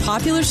intended for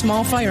popular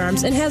small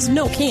firearms and has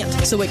no cant,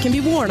 so it can be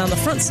worn on the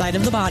front side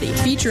of the body.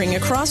 Featuring a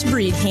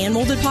crossbreed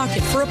hand-molded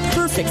pocket for a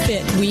perfect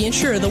fit, we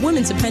ensure the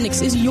Women's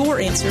Appendix is your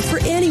answer for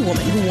any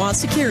woman who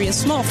wants to carry a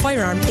small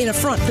firearm in a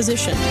front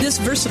position. This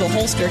versatile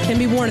holster can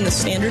be worn in the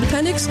standard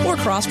appendix or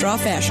cross-draw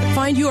fashion.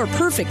 Find your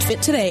perfect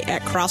fit today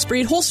at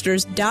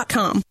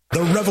crossbreedholsters.com.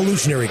 The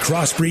revolutionary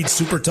Crossbreed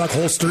Super Tuck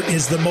holster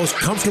is the most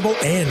comfortable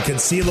and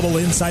concealable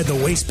inside the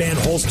waistband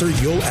holster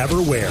you'll ever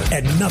wear,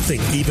 and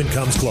nothing even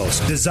comes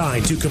close.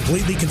 Designed to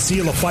completely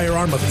conceal a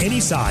firearm of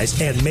any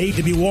size and made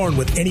to be worn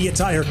with any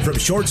attire, from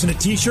shorts and a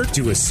t-shirt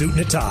to a suit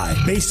and a tie.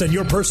 Based on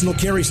your personal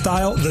carry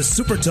style, the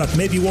Super Tuck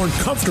may be worn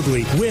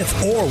comfortably with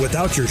or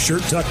without your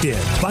shirt tucked in.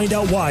 Find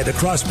out why the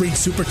Crossbreed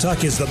Super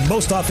Tuck is the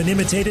most often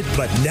imitated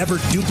but never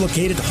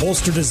duplicated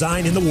holster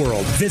design in the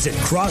world. Visit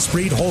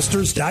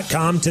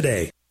crossbreedholsters.com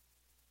today.